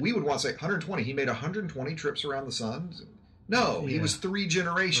 And we would want to say 120. He made 120 trips around the sun. No, he was 3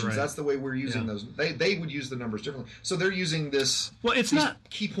 generations. Right. That's the way we're using those. They would use the numbers differently. So they're using this. Well, it's not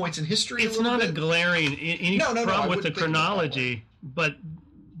key points in history. It's not a glaring any problem with the chronology, but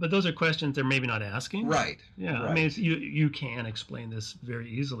those are questions they're maybe not asking. Right. Yeah. Right. I mean, you can explain this very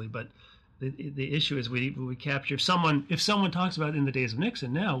easily, but the issue is we capture if someone talks about it in the days of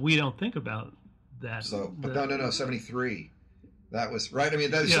Nixon now, we don't think about that. So, but no, 73. That was right. I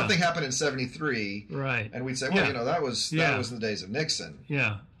mean, something happened in 73, right? And we'd say, well, that was in the days of Nixon.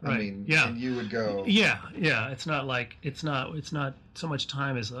 Yeah, right. I mean, yeah. And you would go, yeah. It's not like it's not so much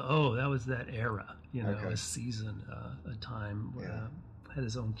time as that was that era, a season, a time had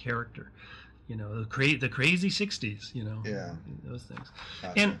his own character, the crazy 60s, those things.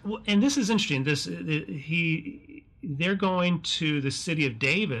 Gotcha. And this is interesting. They're going to the city of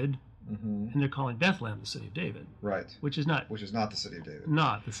David. Mm-hmm. And they're calling Bethlehem the city of David, right? Which is not the city of David.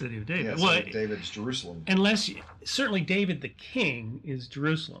 Not the city of David. Yeah, well, David's Jerusalem. Certainly David the king is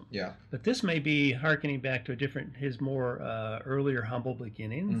Jerusalem. Yeah. But this may be hearkening back to his more earlier humble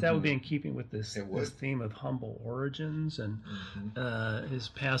beginnings. Mm-hmm. That would be in keeping with this theme of humble origins and his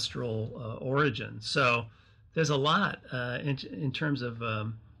pastoral origins. So there's a lot in terms of.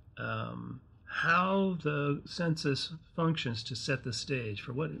 How the census functions to set the stage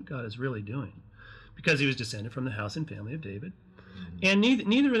for what God is really doing, because he was descended from the house and family of David, and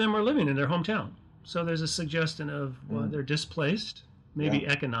neither of them were living in their hometown. So there's a suggestion of they're displaced, maybe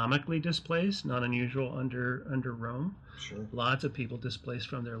economically displaced, not unusual under Rome. Sure. Lots of people displaced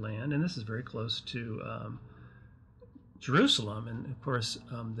from their land, and this is very close to Jerusalem, and of course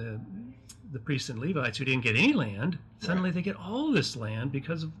the priests and Levites who didn't get any land, suddenly they get all this land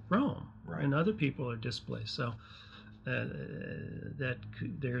because of Rome, and other people are displaced. So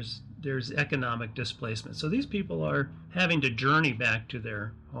there's economic displacement. So these people are having to journey back to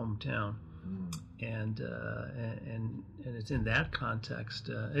their hometown, and it's in that context.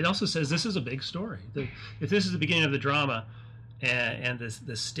 It also says this is a big story. If this is the beginning of the drama, and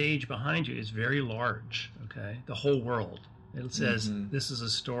the stage behind you is very large, okay, the whole world. It says this is a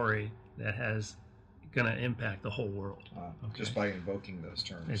story that has going to impact the whole world. Just by invoking those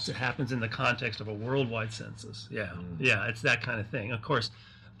terms. It happens in the context of a worldwide census. Yeah, it's that kind of thing. Of course,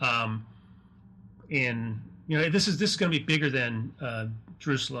 this is going to be bigger than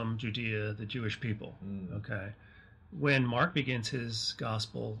Jerusalem, Judea, the Jewish people. Okay, when Mark begins his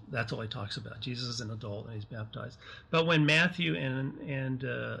gospel, that's all he talks about. Jesus is an adult and he's baptized. But when Matthew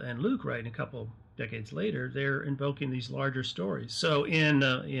and Luke write a couple decades later, they're invoking these larger stories. So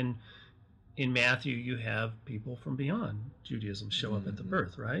in Matthew, you have people from beyond Judaism show up at the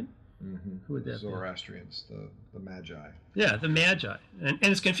birth, right? Mm-hmm. Who would that be? Zoroastrians, the Magi. Yeah, the Magi, and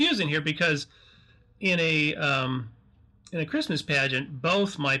it's confusing here because in a Christmas pageant,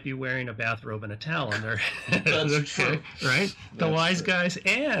 both might be wearing a bathrobe and a towel on their head. That's true, right? The That's wise true. guys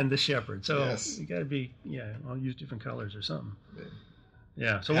and the shepherds. So you got to be I'll use different colors or something.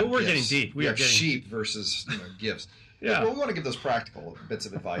 Yeah. So we're getting deep. We have sheep versus gifts. Yeah. Well, we want to give those practical bits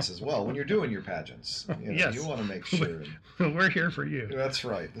of advice as well when you're doing your pageants. You want to make sure. We're here for you. That's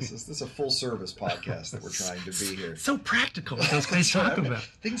right. This is a full service podcast that we're trying to be here. So practical what those guys talk about.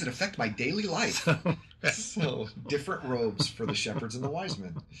 Things that affect my daily life. So different robes for the shepherds and the wise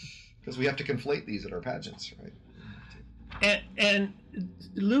men, because we have to conflate these at our pageants, right? And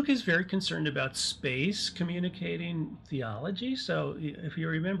Luke is very concerned about space communicating theology. So if you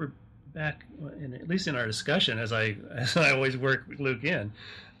remember back, at least in our discussion, as I always work Luke in,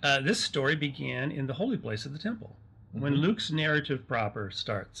 this story began in the holy place of the temple. When Luke's narrative proper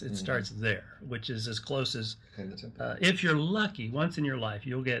starts, it starts there, which is as close as, in the temple. If you're lucky, once in your life,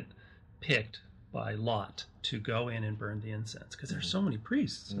 you'll get picked by Lot to go in and burn the incense, because there's so many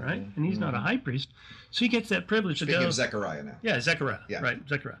priests, right? And he's not a high priest, so he gets that privilege to go. Speaking of Zechariah now. Yeah, Zechariah. Yeah. Right,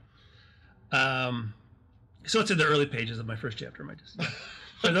 Zechariah. So it's in the early pages of my first chapter.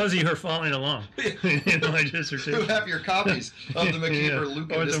 For those of you who are following along in my dissertation. Who have your copies of the McKeever Luke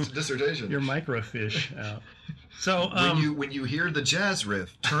dissertation. Your microfiche out. So when you hear the jazz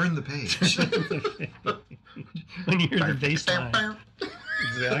riff, turn the page. When you hear the bass line.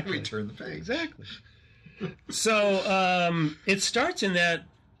 Exactly. We turn the page. Exactly. So it starts in that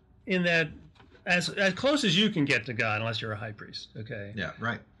as close as you can get to God, unless you're a high priest. Okay. Yeah.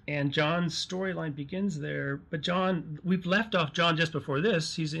 Right. And John's storyline begins there. But John, we've left off John just before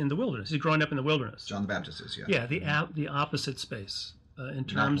this. He's in the wilderness. He's growing up in the wilderness. John the Baptist is, yeah. Yeah, the opposite space in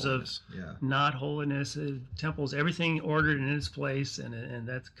terms of not holiness. Temples, everything ordered in its place, and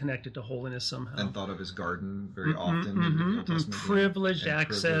that's connected to holiness somehow. And thought of his garden very often in the Old Testament. Privileged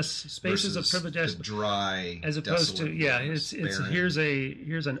access, spaces of privileged access. Dry, as opposed to, it's barren.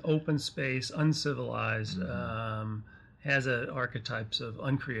 here's an open space, uncivilized, has archetypes of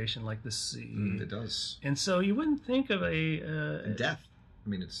uncreation like the sea. It does. And so you wouldn't think of and death. I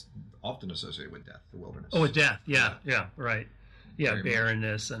mean, it's often associated with death, the wilderness. Oh, with death. Yeah, right. Yeah, Very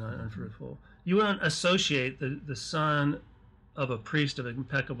barrenness and unfruitful. You wouldn't associate the son of a priest of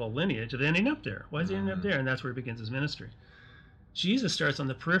impeccable lineage of ending up there. Why is he ending up there? And that's where he begins his ministry. Jesus starts on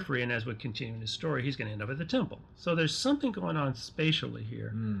the periphery, and as we continue in his story, he's going to end up at the temple. So there's something going on spatially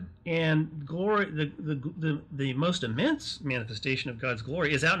here. And glory, the most immense manifestation of God's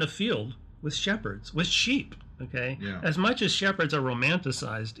glory is out in a field with shepherds, with sheep. Okay, as much as shepherds are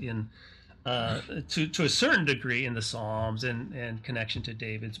romanticized in to a certain degree in the Psalms and connection to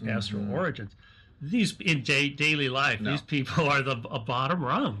David's pastoral origins, these in daily life, these people are a bottom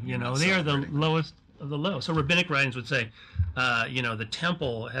rung. They are the lowest of the low. So rabbinic writings would say, the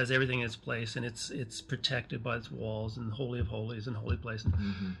temple has everything in its place, and it's protected by its walls, and the Holy of Holies and holy place.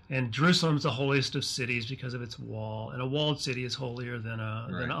 And Jerusalem's the holiest of cities because of its wall, and a walled city is holier than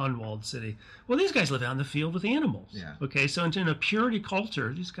an unwalled city. Well, these guys live out in the field with animals. Yeah. Okay, so in a purity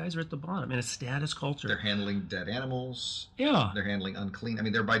culture, these guys are at the bottom. In a status culture, they're handling dead animals. Yeah. They're handling unclean. I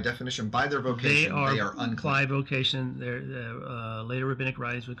mean, they're by definition, by their vocation, they are unclean. By vocation, they're later rabbinic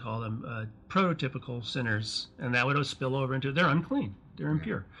writings would call them prototypical sinners, and that would spill over into they're unclean, they're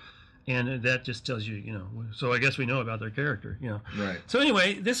impure, and that just tells you, So I guess we know about their character, Right. So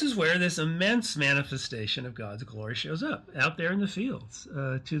anyway, this is where this immense manifestation of God's glory shows up out there in the fields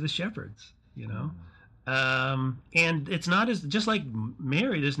to the shepherds, and it's not just like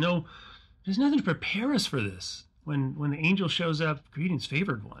Mary. There's nothing to prepare us for this. When the angel shows up, greetings,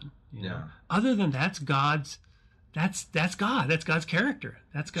 favored one. Other than that's God's. That's God. That's God's character.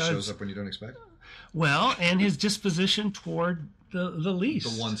 That's God. Shows up when you don't expect. Well, and his disposition toward the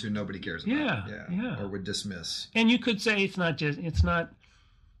least, the ones who nobody cares about, or would dismiss. And you could say there's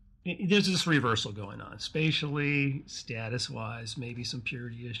this reversal going on spatially, status-wise, maybe some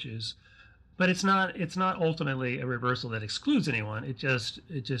purity issues, but it's not ultimately a reversal that excludes anyone. It just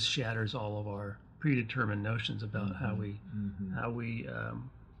shatters all of our predetermined notions about how we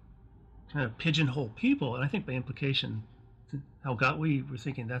kind of pigeonhole people, and I think by implication, we were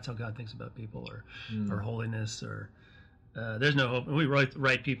thinking that's how God thinks about people, or holiness, or there's no hope. And we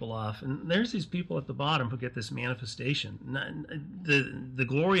write people off, and there's these people at the bottom who get this manifestation, the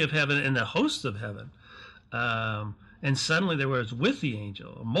glory of heaven and the hosts of heaven. And suddenly there was with the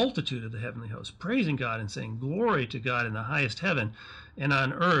angel a multitude of the heavenly hosts, praising God and saying, "Glory to God in the highest heaven, and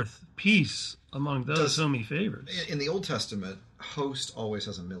on earth peace among those whom he favors." In the Old Testament, host always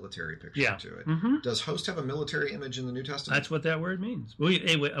has a military picture to it. Does host have a military image in the New Testament? That's what that word means. We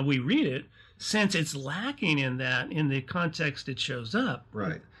read it, since it's lacking in the context it shows up.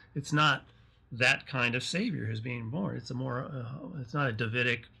 Right. It's not that kind of Savior who's being born. It's it's not a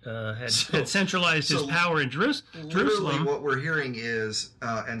Davidic had centralized his power in Jerusalem. Literally what we're hearing is,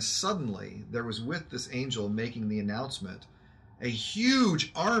 and suddenly there was with this angel making the announcement, a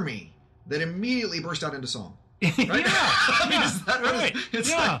huge army that immediately burst out into song. Right? I mean, is that right?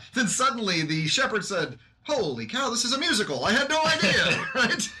 Like, then suddenly the shepherd said, "Holy cow, this is a musical. I had no idea."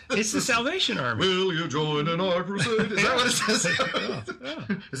 Right? It's the Salvation Army. Will you join in our crusade? Is that what it says?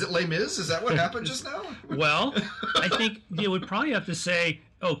 Is it Les Mis? Is that what happened just now? Well, I think you would probably have to say,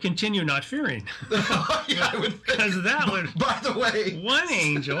 continue not fearing. Because that would... By the way... One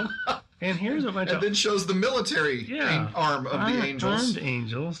angel... And here's a bunch and then shows the military arm of the angels. Armed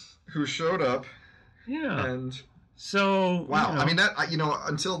angels. Who showed up. Yeah. And so wow, I mean that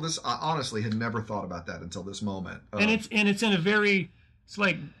until this, I honestly had never thought about that until this moment. And it's in a very, it's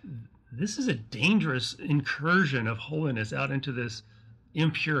like this is a dangerous incursion of holiness out into this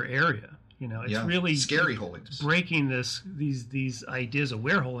impure area. It's really scary holiness, breaking these ideas of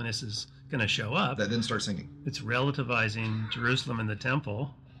where holiness is going to show up. That then start singing. It's relativizing Jerusalem and the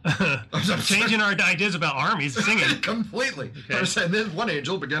temple. Changing our ideas about armies, singing completely. Okay. And then one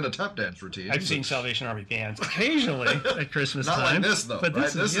angel began a tap dance routine. I've seen Salvation Army bands occasionally at Christmas time. Not like this though. But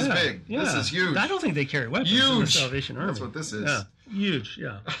this is big. Yeah. This is huge. I don't think they carry weapons in the Salvation Army. That's what this is. Yeah. Huge.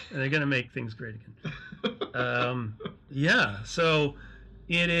 Yeah, and they're going to make things great again. So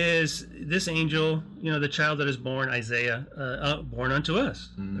it is this angel, the child that is born, Isaiah, born unto us.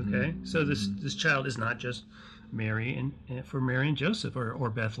 Okay, so this child is not just Mary and Joseph, or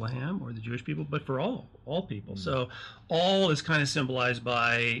Bethlehem, or the Jewish people, but for all people. So all is kind of symbolized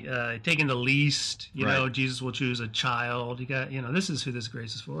by taking the least. You know, Jesus will choose a child. You got, this is who this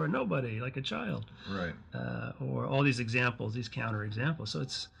grace is for. Nobody, like a child. Right. Or all these examples, these counter examples. So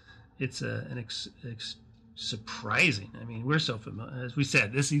it's surprising. I mean, we're so familiar. As we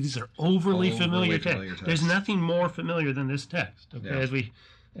said, these are overly familiar texts. There's nothing more familiar than this text. Okay,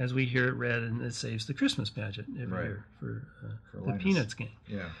 as we hear it read, and it saves the Christmas pageant every year for the Peanuts game.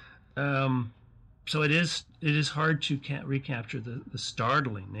 Yeah. So it is hard to recapture the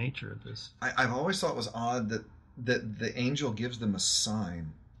startling nature of this. I've always thought it was odd that the angel gives them a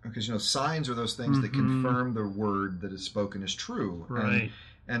sign, because signs are those things that confirm the word that is spoken is true. Right.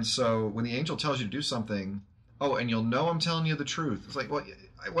 And so when the angel tells you to do something, and you'll know I'm telling you the truth. It's like,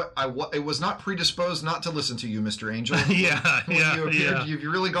 it was not predisposed not to listen to you, Mr. Angel. You've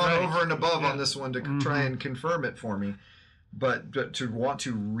really gone over and above on this one to try and confirm it for me. But to want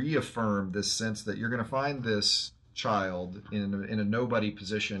to reaffirm this sense that you're going to find this child in a nobody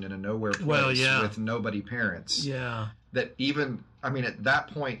position, in a nowhere place, with nobody parents. Yeah. That at that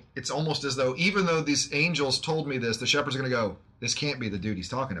point, it's almost as though, even though these angels told me this, the shepherds are going to go, this can't be the dude he's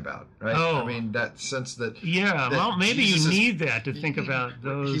talking about, right? Oh. That sense that... Yeah, well, maybe Jesus you need that to think about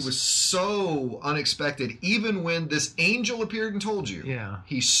those... He was so unexpected, even when this angel appeared and told you. Yeah.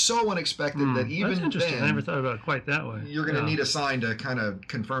 He's so unexpected that even That's interesting. then... I never thought about it quite that way. You're going to need a sign to kind of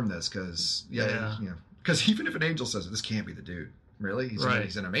confirm this, because... Because even if an angel says it, this can't be the dude. Really?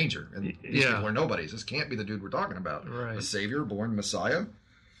 He's in a manger. And these people are nobodies. This can't be the dude we're talking about. Right. A Savior, born Messiah.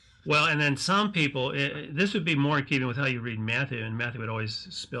 Well, and then some people, this would be more in keeping with how you read Matthew, and Matthew would always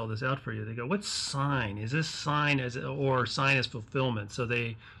spell this out for you. They go, what sign? Is this sign or sign as fulfillment? So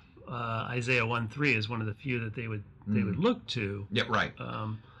they, Isaiah 1:3 is one of the few that they would look to. Yeah, right.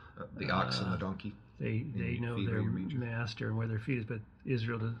 The ox and the donkey. They know their master and where their feet is, but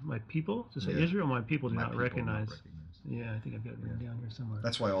Israel, my people, Israel, my people do not recognize. Yeah, I think I've got it written down here somewhere.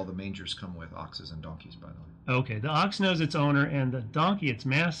 That's why all the mangers come with oxes and donkeys, by the way. Okay, the ox knows its owner, and the donkey its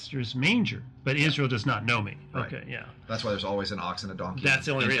master's manger, but Israel does not know me. Right. Okay, yeah. That's why there's always an ox and a donkey. That's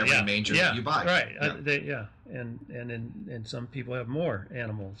the only reason. Every manger that you buy. Right. And some people have more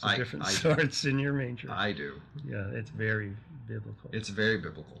animals of different sorts in your manger. I do. Yeah, it's very biblical. It's very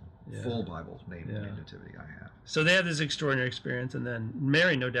biblical. Yeah. Full Bible naming and nativity I have. So they have this extraordinary experience, and then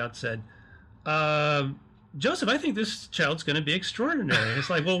Mary, no doubt, said, Joseph, I think this child's going to be extraordinary. It's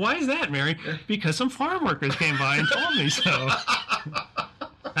like, well, why is that, Mary? Because some farm workers came by and told me so.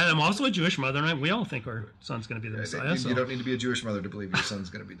 And I'm also a Jewish mother, and we all think our son's going to be the Messiah. You don't need to be a Jewish mother to believe your son's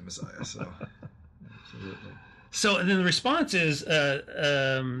going to be the Messiah. So, absolutely. So then the response is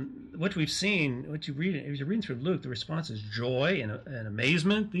what we've seen, what you read, as you're reading through Luke, the response is joy and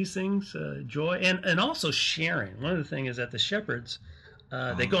amazement. These things, joy, and also sharing. One of the things is that the shepherds,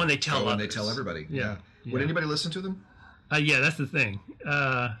 they go and they tell others. And they tell everybody. Yeah. Would anybody listen to them? Yeah, that's the thing.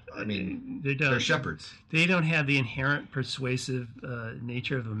 They're shepherds. They don't have the inherent persuasive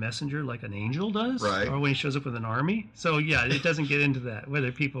nature of a messenger like an angel does, right? Or when he shows up with an army. So yeah, it doesn't get into that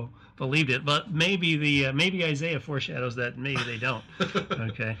whether people believed it, but maybe Isaiah foreshadows that maybe they don't.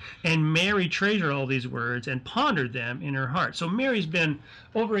 Okay, and Mary treasured all these words and pondered them in her heart. So Mary's been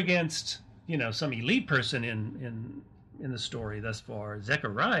over against some elite person in the story thus far,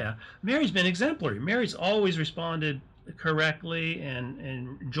 Zechariah. Mary's been exemplary. Mary's always responded correctly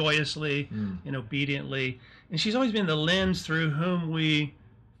and joyously and obediently, and she's always been the lens through whom we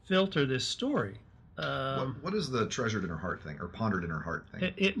filter this story. What is the treasured in her heart thing, or pondered in her heart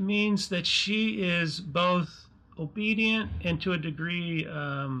thing? It means that she is both obedient and to a degree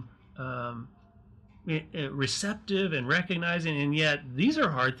receptive and recognizing, and yet these are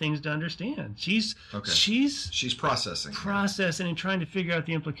hard things to understand. She's processing and trying to figure out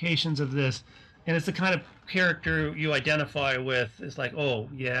the implications of this. And it's the kind of character you identify with. It's like, oh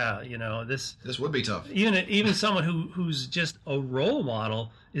yeah, this would be tough. Even someone who's just a role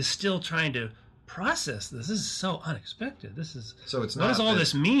model is still trying to process this. This is so unexpected. So it's what does all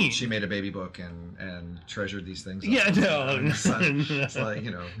this mean? She made a baby book and treasured these things. Yeah, no. It's like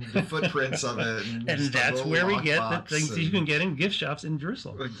the footprints of it, and that's where we get the things that you can get in gift shops in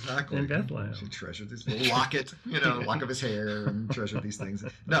Jerusalem. Exactly. In Bethlehem. She treasured this little locket, lock of his hair, and treasured these things.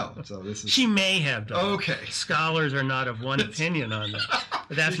 No, so this is. She may have done. Okay. Scholars are not of one opinion on that,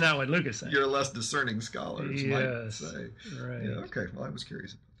 but that's not what Luke is saying. You're less discerning scholars might say. Right. Yeah. Okay. Well, I was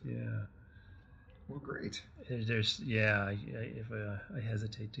curious. Yeah. Well, great. I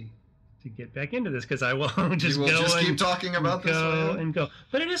hesitate to get back into this because I will just you will go just and keep talking about go this and go.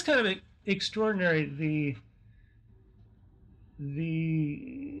 But it is kind of extraordinary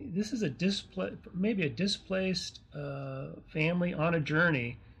this is maybe a displaced family on a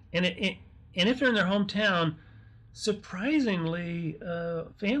journey, and if they're in their hometown, surprisingly,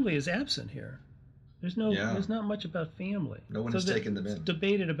 family is absent here. There's not much about family. No one has taken them in. It's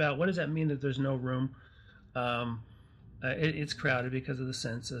debated about what does that mean that there's no room. It's crowded because of the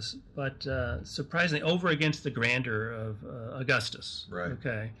census, but surprisingly, over against the grandeur of Augustus. Right.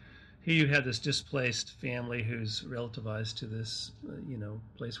 Okay. Here you have this displaced family who's relativized to this,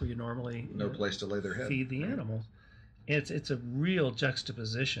 place where you normally no place to lay their head. Feed the animals. It's a real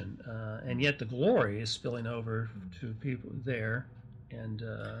juxtaposition, and yet the glory is spilling over to people there, and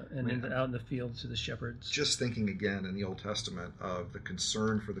out in the fields to the shepherds. Just thinking again in the Old Testament of the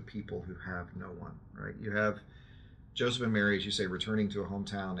concern for the people who have no one. Right. You have Joseph and Mary, as you say, returning to a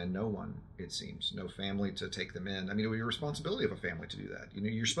hometown, and no one, it seems, no family to take them in. I mean, it would be a responsibility of a family to do that.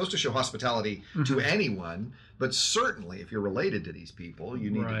 You're supposed to show hospitality to anyone, but certainly if you're related to these people,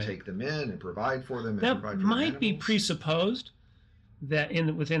 you need to take them in and provide for them. And that might be presupposed that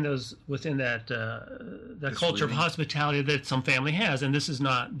within that culture of hospitality that some family has, and this is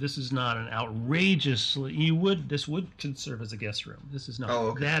not an outrageously this would serve as a guest room. This is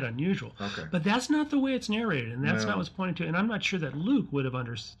not that unusual. Okay. But that's not the way it's narrated, and that's not what's pointed to. And I'm not sure that Luke would have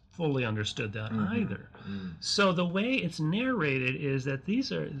fully understood that either. So the way it's narrated is that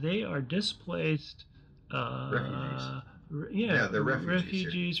they are displaced refugees. They're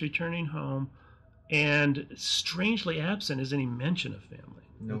refugees returning home. And strangely absent is any mention of family.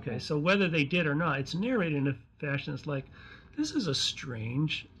 Okay, so whether they did or not, it's narrated in a fashion that's like, this is a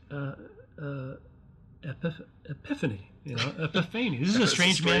strange epiphany. Epiphany. This is a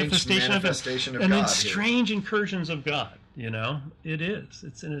strange manifestation of God. And then strange incursions of God. It is.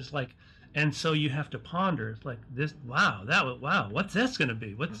 It's like, and so you have to ponder. It's like this. Wow. What's that's going to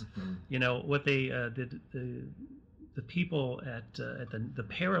be? What's what they did. The people at the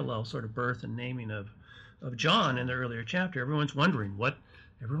parallel sort of birth and naming of John in the earlier chapter, everyone's wondering what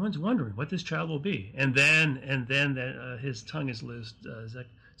this child will be, and then his tongue is loosed,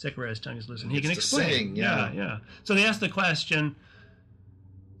 Zechariah's tongue is loosed, and he can explain. Yeah. So they ask the question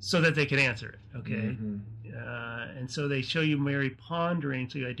so that they can answer it. Okay, and so they show you Mary pondering,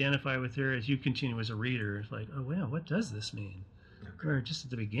 so you identify with her as you continue as a reader. It's like, oh wow, what does this mean? We're just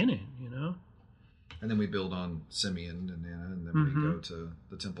at the beginning, And then we build on Simeon and Anna, and then we go to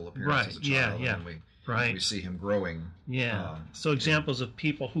the temple appearance as a child, and we see him growing. Yeah. So examples of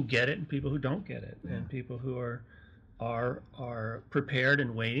people who get it and people who don't get it, and people who are prepared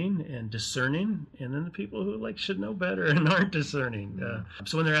and waiting and discerning, and then the people who should know better and aren't discerning.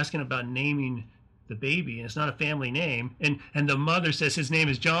 So when they're asking about naming the baby, and it's not a family name, and the mother says his name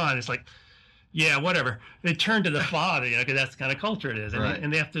is John, it's like, yeah, whatever. They turn to the father, because that's the kind of culture it is,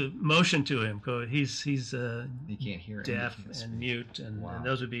 and they have to motion to him. He's he can't hear, deaf and mute, and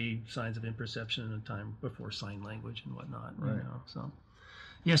those would be signs of imperception in a time before sign language and whatnot. Right.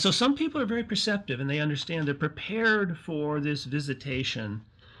 So some people are very perceptive and they understand. They're prepared for this visitation,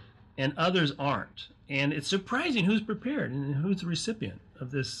 and others aren't. And it's surprising who's prepared and who's the recipient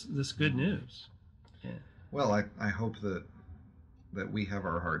of this good news. Yeah. Well, I hope that we have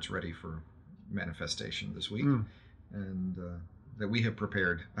our hearts ready for manifestation this week, and that we have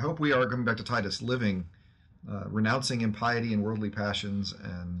prepared. I hope we are, coming back to Titus, living, renouncing impiety and worldly passions,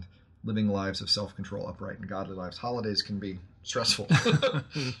 and living lives of self-control, upright and godly lives. Holidays can be stressful.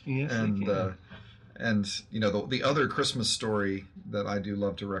 Yes, and the other Christmas story that I do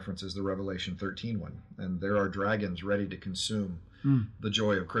love to reference is the Revelation 13 one, and there are dragons ready to consume the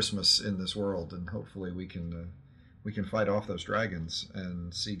joy of Christmas in this world, and hopefully we can fight off those dragons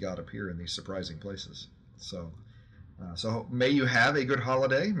and see God appear in these surprising places. So may you have a good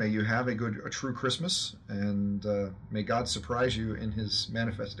holiday. May you have a true Christmas, and may God surprise you in His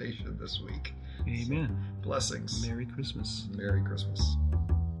manifestation this week. Amen. So, blessings. Merry Christmas. Merry Christmas.